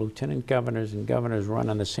 no, lieutenant governors and governors run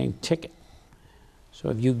on the same ticket. So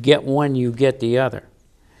if you get one, you get the other,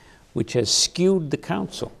 which has skewed the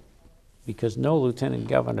council because no lieutenant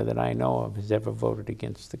governor that I know of has ever voted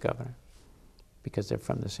against the governor because they're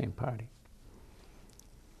from the same party.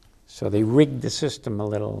 So they rigged the system a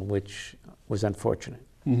little, which was unfortunate.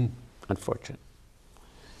 Unfortunate.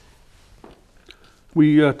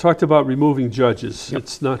 We talked about removing judges. Yep.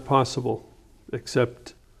 It's not possible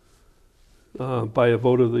except by a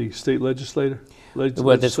vote of the state legislature.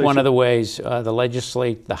 Well, that's one of the ways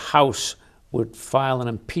the House would file an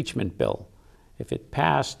impeachment bill. If it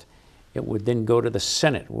passed, it would then go to the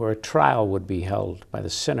Senate, where a trial would be held by the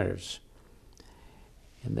senators.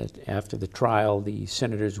 And that after the trial, the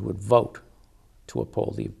senators would vote to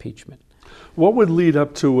uphold the impeachment. What would lead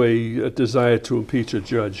up to a desire to impeach a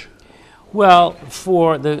judge? Well,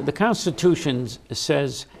 for the Constitution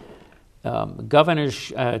says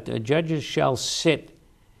judges shall sit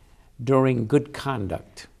during good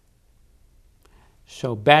conduct.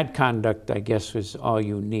 So bad conduct, I guess, is all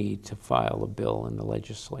you need to file a bill in the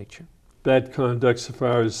legislature. Bad conduct, so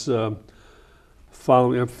far as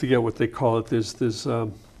following, I forget what they call it. There's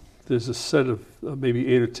a set of maybe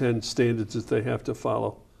 8 or 10 standards that they have to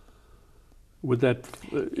follow. Would that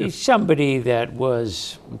somebody that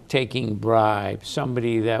was taking bribes,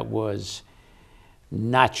 somebody that was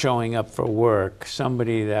not showing up for work,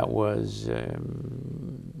 somebody that was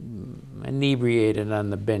inebriated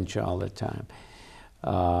on the bench all the time.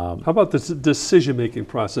 How about the decision-making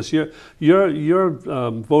process? You're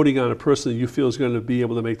voting on a person that you feel is going to be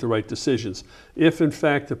able to make the right decisions. If, in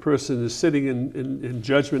fact, the person is sitting in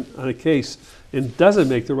judgment on a case and doesn't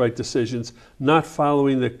make the right decisions, not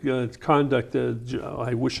following the conduct,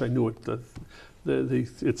 I wish I knew it,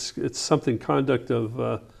 It's something conduct of,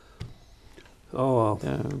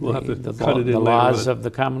 we'll have to cut it in the later laws on. of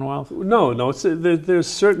the Commonwealth? No, there's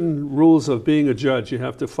certain rules of being a judge you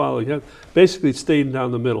have to follow. You have basically staying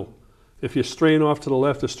down the middle. If you're straying off to the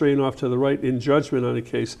left or straying off to the right in judgment on a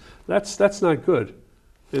case, that's not good.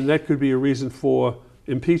 And that could be a reason for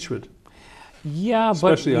impeachment. Yeah,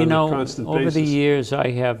 Especially but on a constant over the basis. years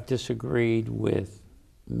I have disagreed with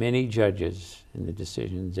many judges in the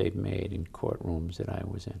decisions they've made in courtrooms that I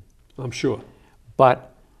was in. I'm sure.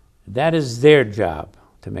 But that is their job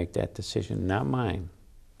to make that decision, not mine.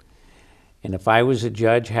 And if I was a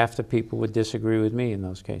judge, half the people would disagree with me in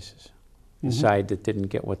those cases. The side that didn't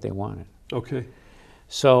get what they wanted. Okay.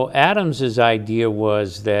 So Adams's idea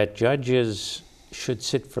was that judges should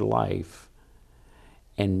sit for life,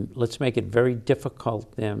 and let's make it very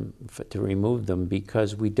difficult to remove them,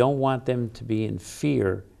 because we don't want them to be in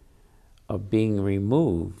fear of being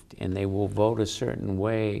removed, and they will vote a certain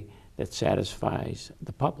way that satisfies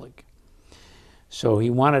the public. So he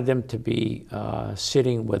wanted them to be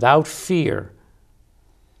sitting without fear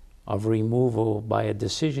of removal by a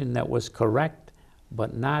decision that was correct,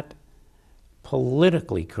 but not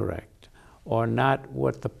politically correct, or not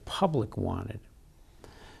what the public wanted.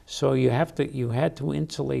 So you had to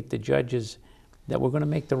insulate the judges that were going to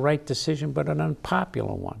make the right decision, but an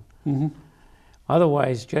unpopular one.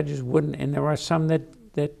 Otherwise, judges wouldn't, and there are some that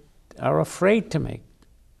are afraid to make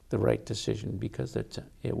the right decision because it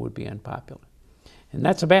would be unpopular. And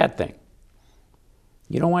that's a bad thing.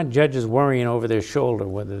 You don't want judges worrying over their shoulder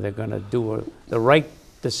whether they're going to do the right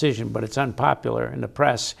decision, but it's unpopular in the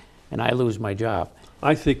press, and I lose my job.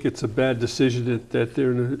 I think it's a bad decision that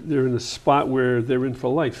they're in a spot where they're in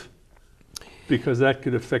for life, because that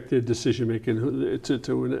could affect their decision making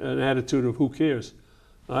to an attitude of who cares.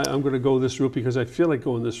 I'm going to go this route because I feel like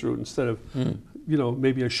going this route instead of,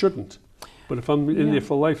 maybe I shouldn't. But if I'm in there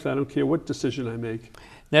for life, I don't care what decision I make.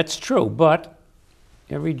 That's true, but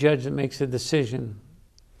every judge that makes a decision,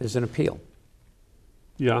 there's an appeal.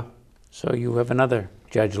 Yeah. So you have another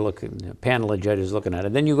judge a panel of judges looking at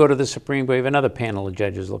it. Then you go to the Supreme Court, you have another panel of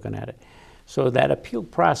judges looking at it. So that appeal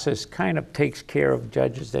process kind of takes care of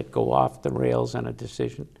judges that go off the rails on a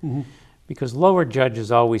decision. Because lower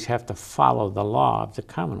judges always have to follow the law of the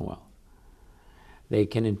Commonwealth. They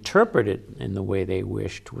can interpret it in the way they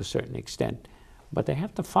wish to a certain extent, but they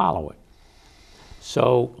have to follow it.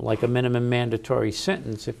 So like a minimum mandatory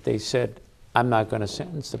sentence, if they said, I'm not going to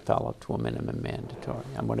sentence the fellow to a minimum mandatory,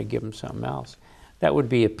 I'm going to give him something else, that would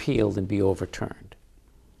be appealed and be overturned.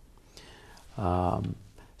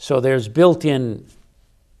 So there's built-in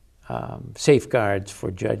safeguards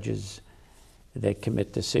for judges that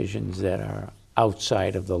commit decisions that are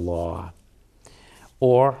outside of the law.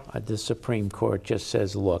 Or the Supreme Court just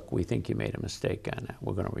says, look, we think you made a mistake on that.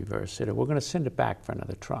 We're going to reverse it, or we're going to send it back for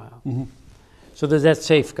another trial. So there's that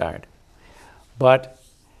safeguard. But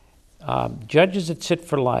judges that sit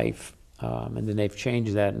for life, and then they've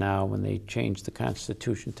changed that now when they changed the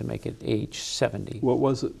Constitution to make it age 70. What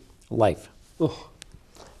was it? Life. Ugh.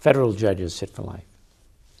 Federal judges sit for life.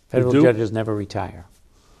 Federal judges never retire.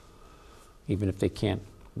 Even if they can't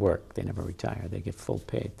work, they never retire. They get full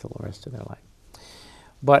pay till the rest of their life.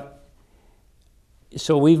 But,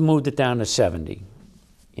 so we've moved it down to 70.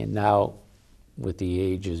 And now, with the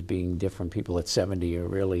ages being different, people at 70 are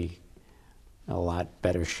really a lot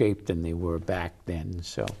better shape than they were back then.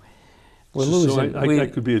 So we're losing. So I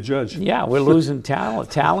could be a judge. Yeah, we're losing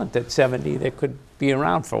talent at 70 that could be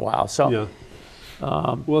around for a while. So, yeah.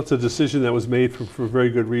 Well, it's a decision that was made for a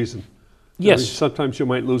very good reason. Yes. I mean, sometimes you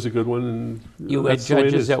might lose a good one, and You had that's the way it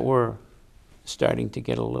judges is. that were starting to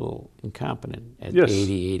get a little incompetent at Yes.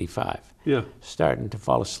 80, 85. Yeah, Starting to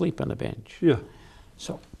fall asleep on the bench. yeah.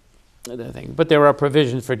 So, the thing. But there are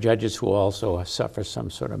provisions for judges who also suffer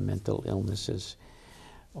some sort of mental illnesses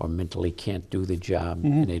or mentally can't do the job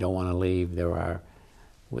and they don't want to leave. There are,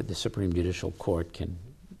 with the Supreme Judicial Court can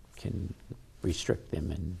restrict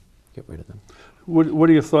them and get rid of them. What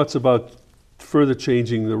are your thoughts about further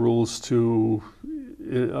changing the rules to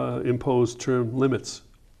impose term limits?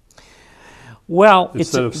 Well,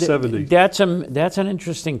 Instead of 70. That's an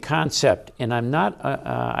interesting concept, and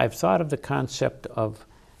I've thought of the concept of,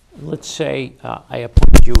 let's say I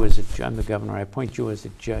appoint you I'm the governor, I appoint you as a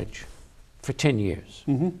judge for 10 years.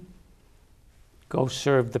 Go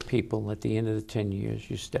serve the people. At the end of the 10 years,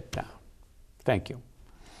 you step down. Thank you.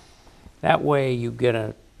 That way you get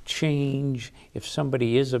a change. If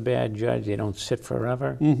somebody is a bad judge, they don't sit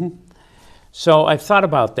forever. So I've thought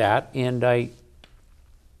about that, and I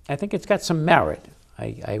think it's got some merit.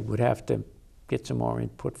 I would have to get some more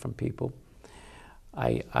input from people.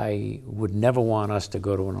 I would never want us to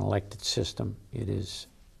go to an elected system. It is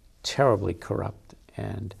terribly corrupt,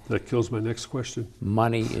 and That kills my next question.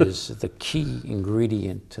 money is the key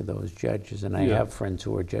ingredient to those judges. And I Yeah. have friends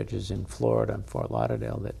who are judges in Florida and Fort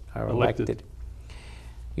Lauderdale that are elected,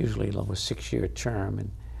 usually a 6-year term.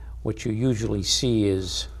 And what you usually see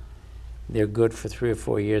is they're good for 3 or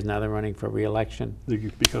 4 years. Now they're running for re-election. They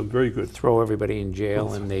become very good. Throw everybody in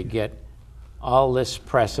jail, and they get all this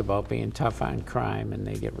press about being tough on crime, and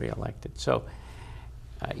they get reelected. So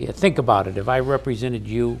yeah, think about it. If I represented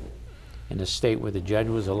you in a state where the judge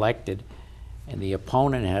was elected and the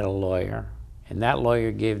opponent had a lawyer, and that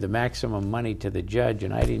lawyer gave the maximum money to the judge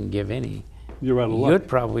and I didn't give any, You're out of luck. you'd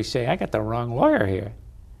probably say, I got the wrong lawyer here.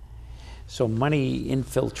 So money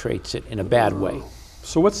infiltrates it in a bad way.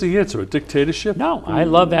 So what's the answer? A dictatorship? No, I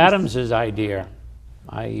love Adams's idea.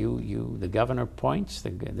 The governor appoints,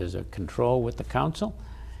 there's a control with the council,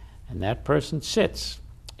 and that person sits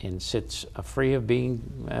free of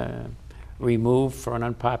being removed for an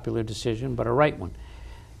unpopular decision, but a right one.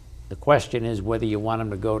 The question is whether you want them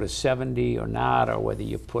to go to 70 or not, or whether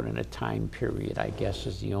you put in a time period, I guess,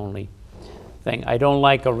 is the only thing. I don't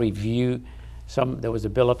like a review. There was a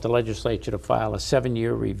bill up the legislature to file a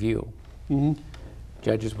 7-year review. Mm-hmm.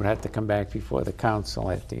 Judges would have to come back before the council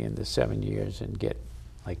at the end of 7 years and get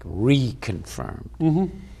like reconfirmed. Mm-hmm.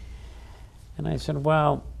 And I said,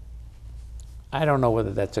 well, I don't know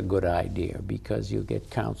whether that's a good idea, because you get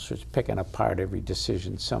counselors picking apart every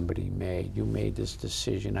decision somebody made. You made this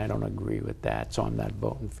decision, I don't agree with that, so I'm not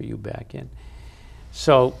voting for you back in.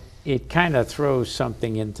 So it kind of throws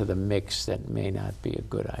something into the mix that may not be a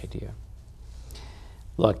good idea.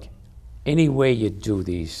 Look, any way you do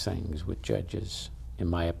these things with judges, in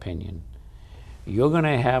my opinion, you're going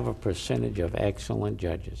to have a percentage of excellent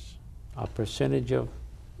judges, a percentage of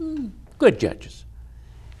good judges,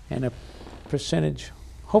 and a percentage,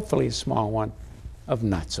 hopefully a small one, of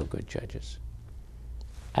not so good judges.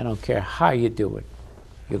 I don't care how you do it,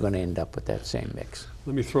 you're going to end up with that same mix.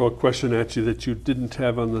 Let me throw a question at you that you didn't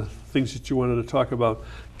have on the things that you wanted to talk about.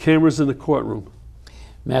 Cameras in the courtroom.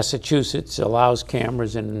 Massachusetts allows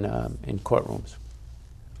cameras in courtrooms.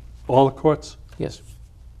 All the courts? Yes.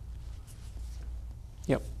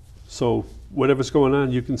 Yep. So whatever's going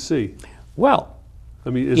on, you can see. Well, I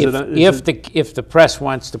mean, if the press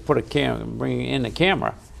wants to put bring in a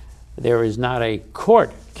camera, there is not a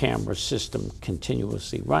court camera system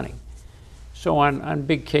continuously running. So on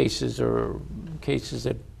big cases or cases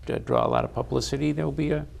that draw a lot of publicity, there will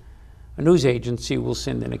be a news agency will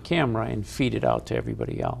send in a camera and feed it out to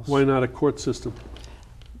everybody else. Why not a court system?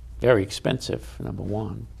 Very expensive, number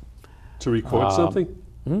one. To record something?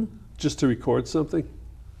 Just to record something?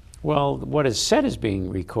 Well, what is said is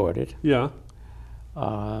being recorded. Yeah.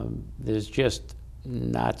 There's just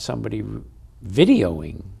not somebody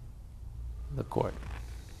videoing the court.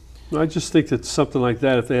 I just think that something like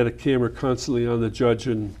that, if they had a camera constantly on the judge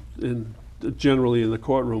and generally in the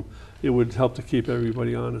courtroom, it would help to keep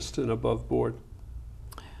everybody honest and above board.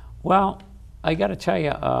 Well, I got to tell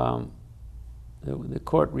you, the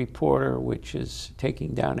court reporter, which is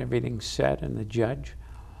taking down everything said, and the judge,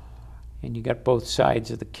 and you got both sides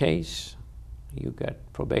of the case. You've got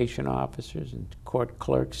probation officers and court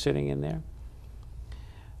clerks sitting in there.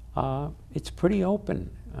 It's pretty open.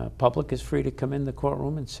 Public is free to come in the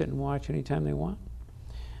courtroom and sit and watch anytime they want.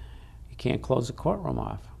 You can't close the courtroom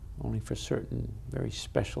off, only for certain very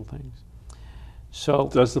special things. So,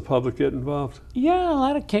 does the public get involved? Yeah, a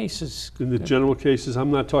lot of cases. In the general cases?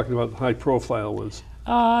 I'm not talking about the high-profile ones.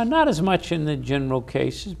 Not as much in the general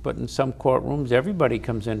cases, but in some courtrooms, everybody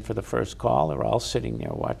comes in for the first call. They're all sitting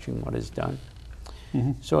there watching what is done.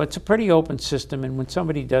 Mm-hmm. So it's a pretty open system, and when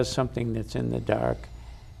somebody does something that's in the dark,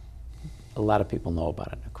 a lot of people know about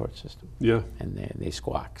it in the court system. Yeah. And they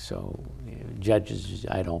squawk. So judges,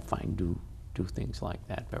 I don't find, do things like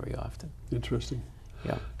that very often. Interesting.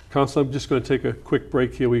 Yeah. Counsel, I'm just going to take a quick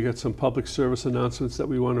break here. We got some public service announcements that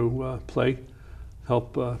we want to play,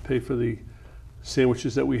 help pay for the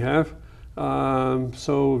sandwiches that we have.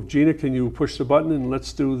 So Gina, can you push the button and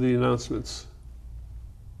let's do the announcements.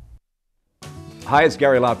 Hi, it's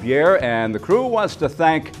Gary LaPierre, and the crew wants to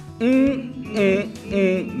thank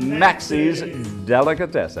Maxie's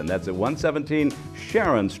Delicatessen. That's at 117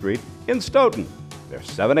 Sharon Street in Stoughton. They're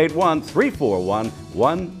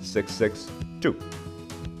 781-341-1662.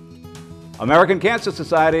 American Cancer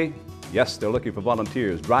Society, yes, they're looking for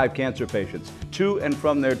volunteers. Drive cancer patients to and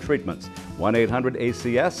from their treatments.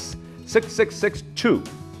 1-800-ACS-6662,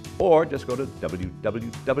 or just go to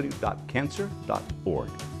www.cancer.org.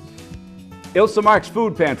 Ilsa Mark's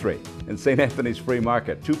Food Pantry in St. Anthony's Free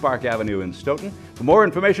Market, 2 Park Avenue in Stoughton. For more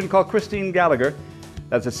information, call Christine Gallagher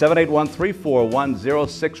That's at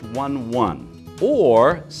 781-341-0611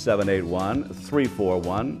 or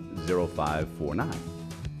 781-341-0549.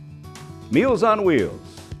 Meals on Wheels.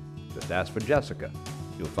 Just ask for Jessica.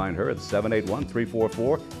 You'll find her at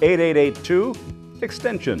 781-344-8882,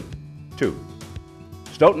 extension 2.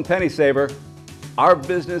 Stoughton Penny Saver. Our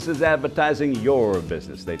business is advertising your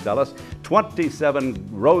business, they tell us. 27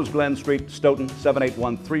 Rose Glen Street, Stoughton,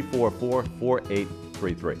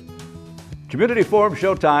 781-344-4833. Community Forum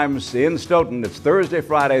showtimes in Stoughton. It's Thursday,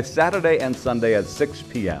 Friday, Saturday, and Sunday at 6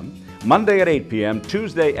 p.m., Monday at 8 p.m.,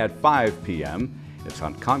 Tuesday at 5 p.m. It's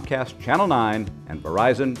on Comcast Channel 9 and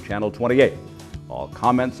Verizon Channel 28. All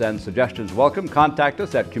comments and suggestions welcome. Contact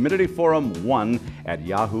us at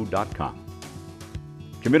communityforum1@yahoo.com.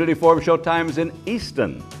 Community Forum showtimes in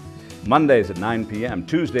Easton. Mondays at 9 p.m.,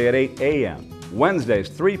 Tuesday at 8 a.m., Wednesdays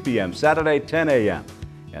 3 p.m., Saturday 10 a.m.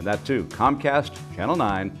 And that too, Comcast Channel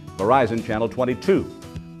 9, Verizon Channel 22.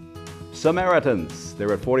 Samaritans,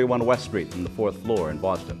 they're at 41 West Street on the 4th floor in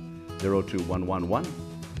Boston, 02111.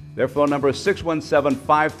 Their phone number is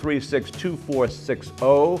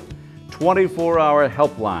 617-536-2460. 24-hour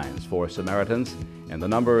helplines for Samaritans, and the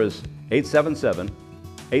number is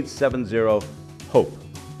 877-870-HOPE.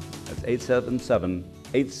 That's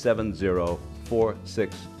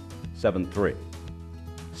 877-870-4673.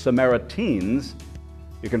 Samaritans,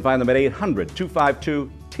 you can find them at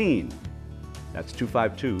 800-252-TEEN. That's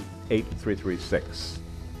 252-8336.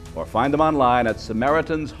 Or find them online at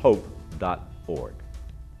SamaritansHope.org.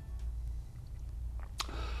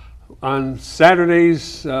 On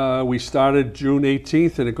Saturdays, we started June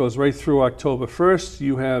 18th, and it goes right through October 1st.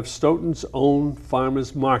 You have Stoughton's own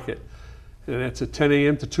Farmers Market. And that's at 10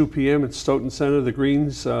 a.m. to 2 p.m. at Stoughton Center, the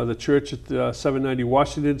Greens, the church at 790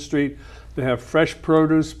 Washington Street. They have fresh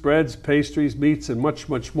produce, breads, pastries, meats, and much,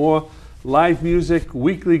 much more. Live music,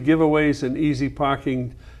 weekly giveaways, and easy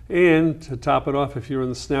parking. And to top it off, if you're in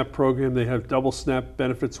the SNAP program, they have double SNAP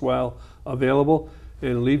benefits while available.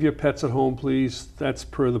 And leave your pets at home, please. That's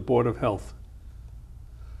per the Board of Health.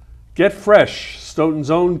 Get Fresh, Stoughton's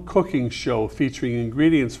own cooking show featuring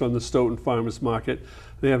ingredients from the Stoughton Farmers Market.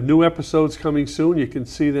 They have new episodes coming soon. You can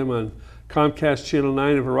see them on Comcast Channel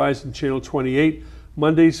 9 and Verizon Channel 28.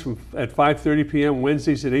 Mondays at 5:30 p.m.,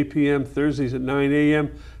 Wednesdays at 8 p.m., Thursdays at 9 a.m.,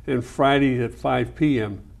 and Fridays at 5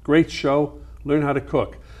 p.m. Great show. Learn how to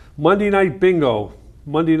cook. Monday Night Bingo.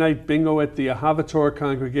 Monday Night Bingo at the Ahavator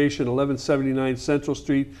Congregation, 1179 Central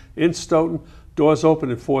Street in Stoughton. Doors open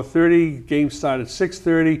at 4:30, games start at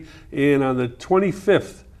 6:30, and on the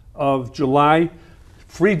 25th of July,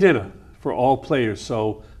 free dinner for all players.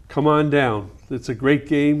 So come on down. It's a great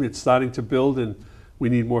game. It's starting to build, and we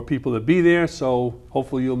need more people to be there, so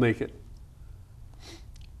hopefully you'll make it.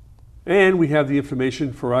 And we have the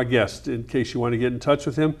information for our guest in case you want to get in touch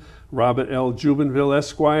with him. Robert L. Jubinville,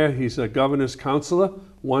 Esquire. He's a governor's counselor,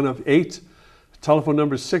 one of 8. Telephone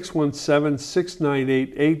number is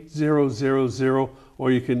 617-698-8000,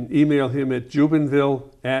 or you can email him at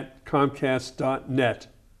jubinville@comcast.net.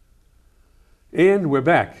 And we're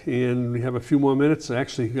back, and we have a few more minutes.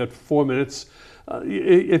 Actually, we've got 4 minutes.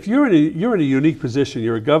 If you're in a unique position,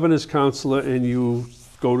 you're a governor's counselor, and you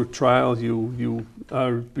go to trial. You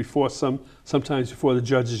are sometimes before the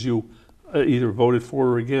judges. You either voted for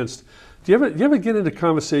or against. Do you ever get into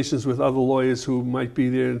conversations with other lawyers who might be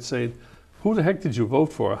there and saying, "Who the heck did you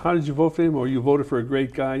vote for? How did you vote for him? Or you voted for a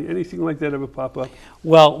great guy?" Anything like that ever pop up?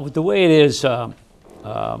 Well, the way it is,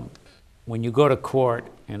 when you go to court,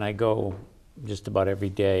 and I go just about every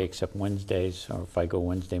day except Wednesdays, or if I go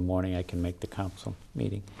Wednesday morning, I can make the council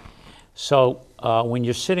meeting. So when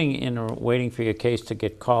you're sitting in or waiting for your case to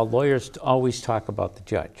get called, lawyers always talk about the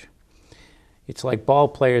judge. It's like ball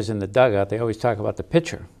players in the dugout. They always talk about the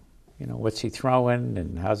pitcher. You know, what's he throwing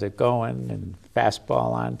and how's it going and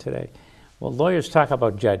fastball on today. Well, lawyers talk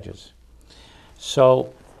about judges.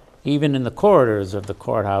 So even in the corridors of the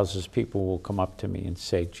courthouses, people will come up to me and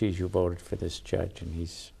say, "Geez, you voted for this judge and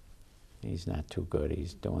he's not too good.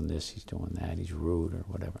 He's doing this, he's doing that, he's rude," or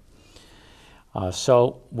whatever.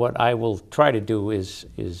 So what I will try to do is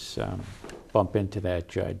bump into that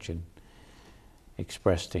judge and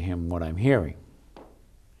express to him what I'm hearing,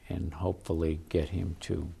 and hopefully get him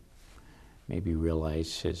to maybe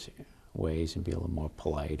realize his ways and be a little more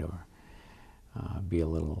polite, or be a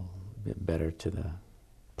little bit better to the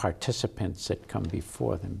participants that come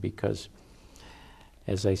before them. Because,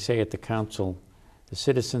 as I say at the council, the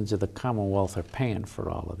citizens of the Commonwealth are paying for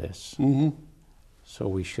all of this. Mm-hmm. So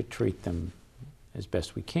we should treat them as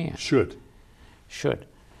best we can. Should.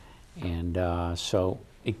 And so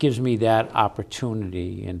it gives me that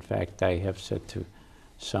opportunity. In fact, I have said to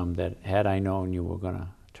some that had I known you were going to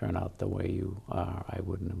turn out the way you are, I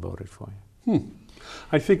wouldn't have voted for you.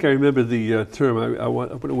 I think I remember the term.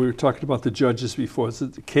 When we were talking about the judges before. Is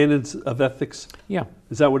it the canons of ethics? Yeah.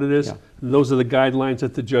 Is that what it is? Yeah. And those are the guidelines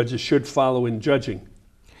that the judges should follow in judging.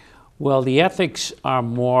 Well, the ethics are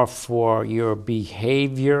more for your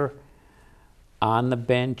behavior on the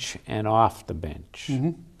bench and off the bench.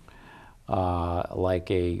 When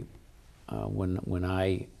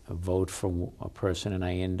I vote for a person and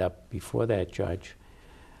I end up before that judge,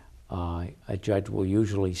 a judge will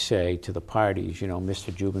usually say to the parties, you know,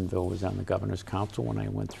 Mr. Jubinville was on the governor's council when I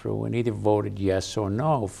went through and either voted yes or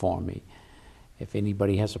no for me. If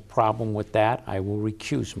anybody has a problem with that, I will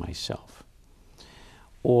recuse myself.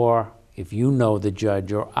 Or if you know the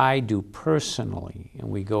judge or I do personally, and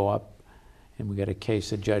we go up and we get a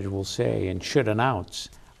case, the judge will say and should announce,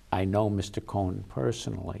 I know Mr. Cohen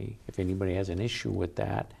personally. If anybody has an issue with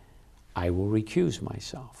that, I will recuse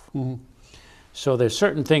myself. So there's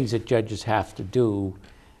certain things that judges have to do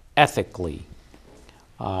ethically.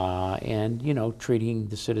 And, you know, treating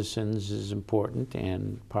the citizens is important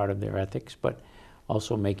and part of their ethics, but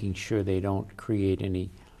also making sure they don't create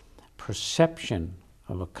any perception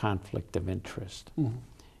of a conflict of interest.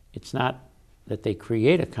 It's not that they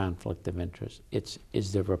create a conflict of interest. It's,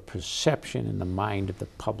 is there a perception in the mind of the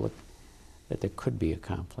public that there could be a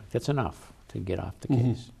conflict? That's enough to get off the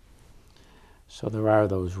case. So there are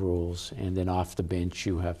those rules, and then off the bench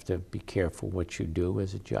you have to be careful what you do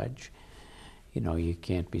as a judge. You know, you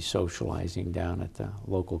can't be socializing down at the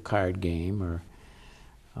local card game or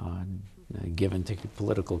given to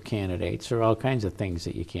political candidates. There are all kinds of things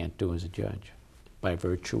that you can't do as a judge by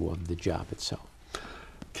virtue of the job itself.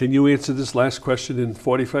 Can you answer this last question in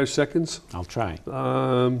 45 seconds? I'll try.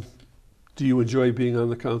 Do you enjoy being on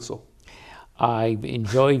the council? I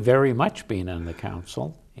enjoy very much being on the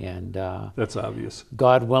council, and that's obvious.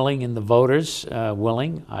 God willing and the voters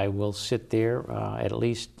willing, I will sit there at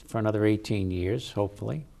least for another 18 years,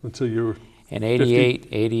 hopefully. Until you're in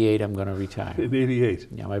 88, I'm going to retire. In 88?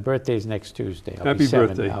 Yeah, my birthday's next Tuesday. Happy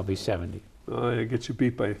birthday. I'll be 70. I get you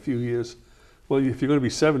beat by a few years. Well, if you're going to be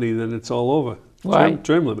 70, then it's all over. Why?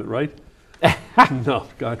 Term limit, right? No,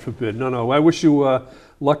 God forbid. No. I wish you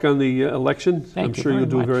luck on the election. I'm sure you'll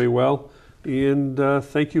do very well. And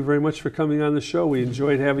thank you very much for coming on the show. We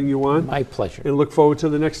enjoyed having you on. My pleasure. And look forward to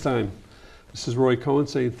the next time. This is Roy Cohen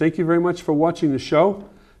saying thank you very much for watching the show.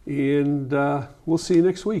 And we'll see you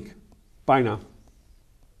next week. Bye now.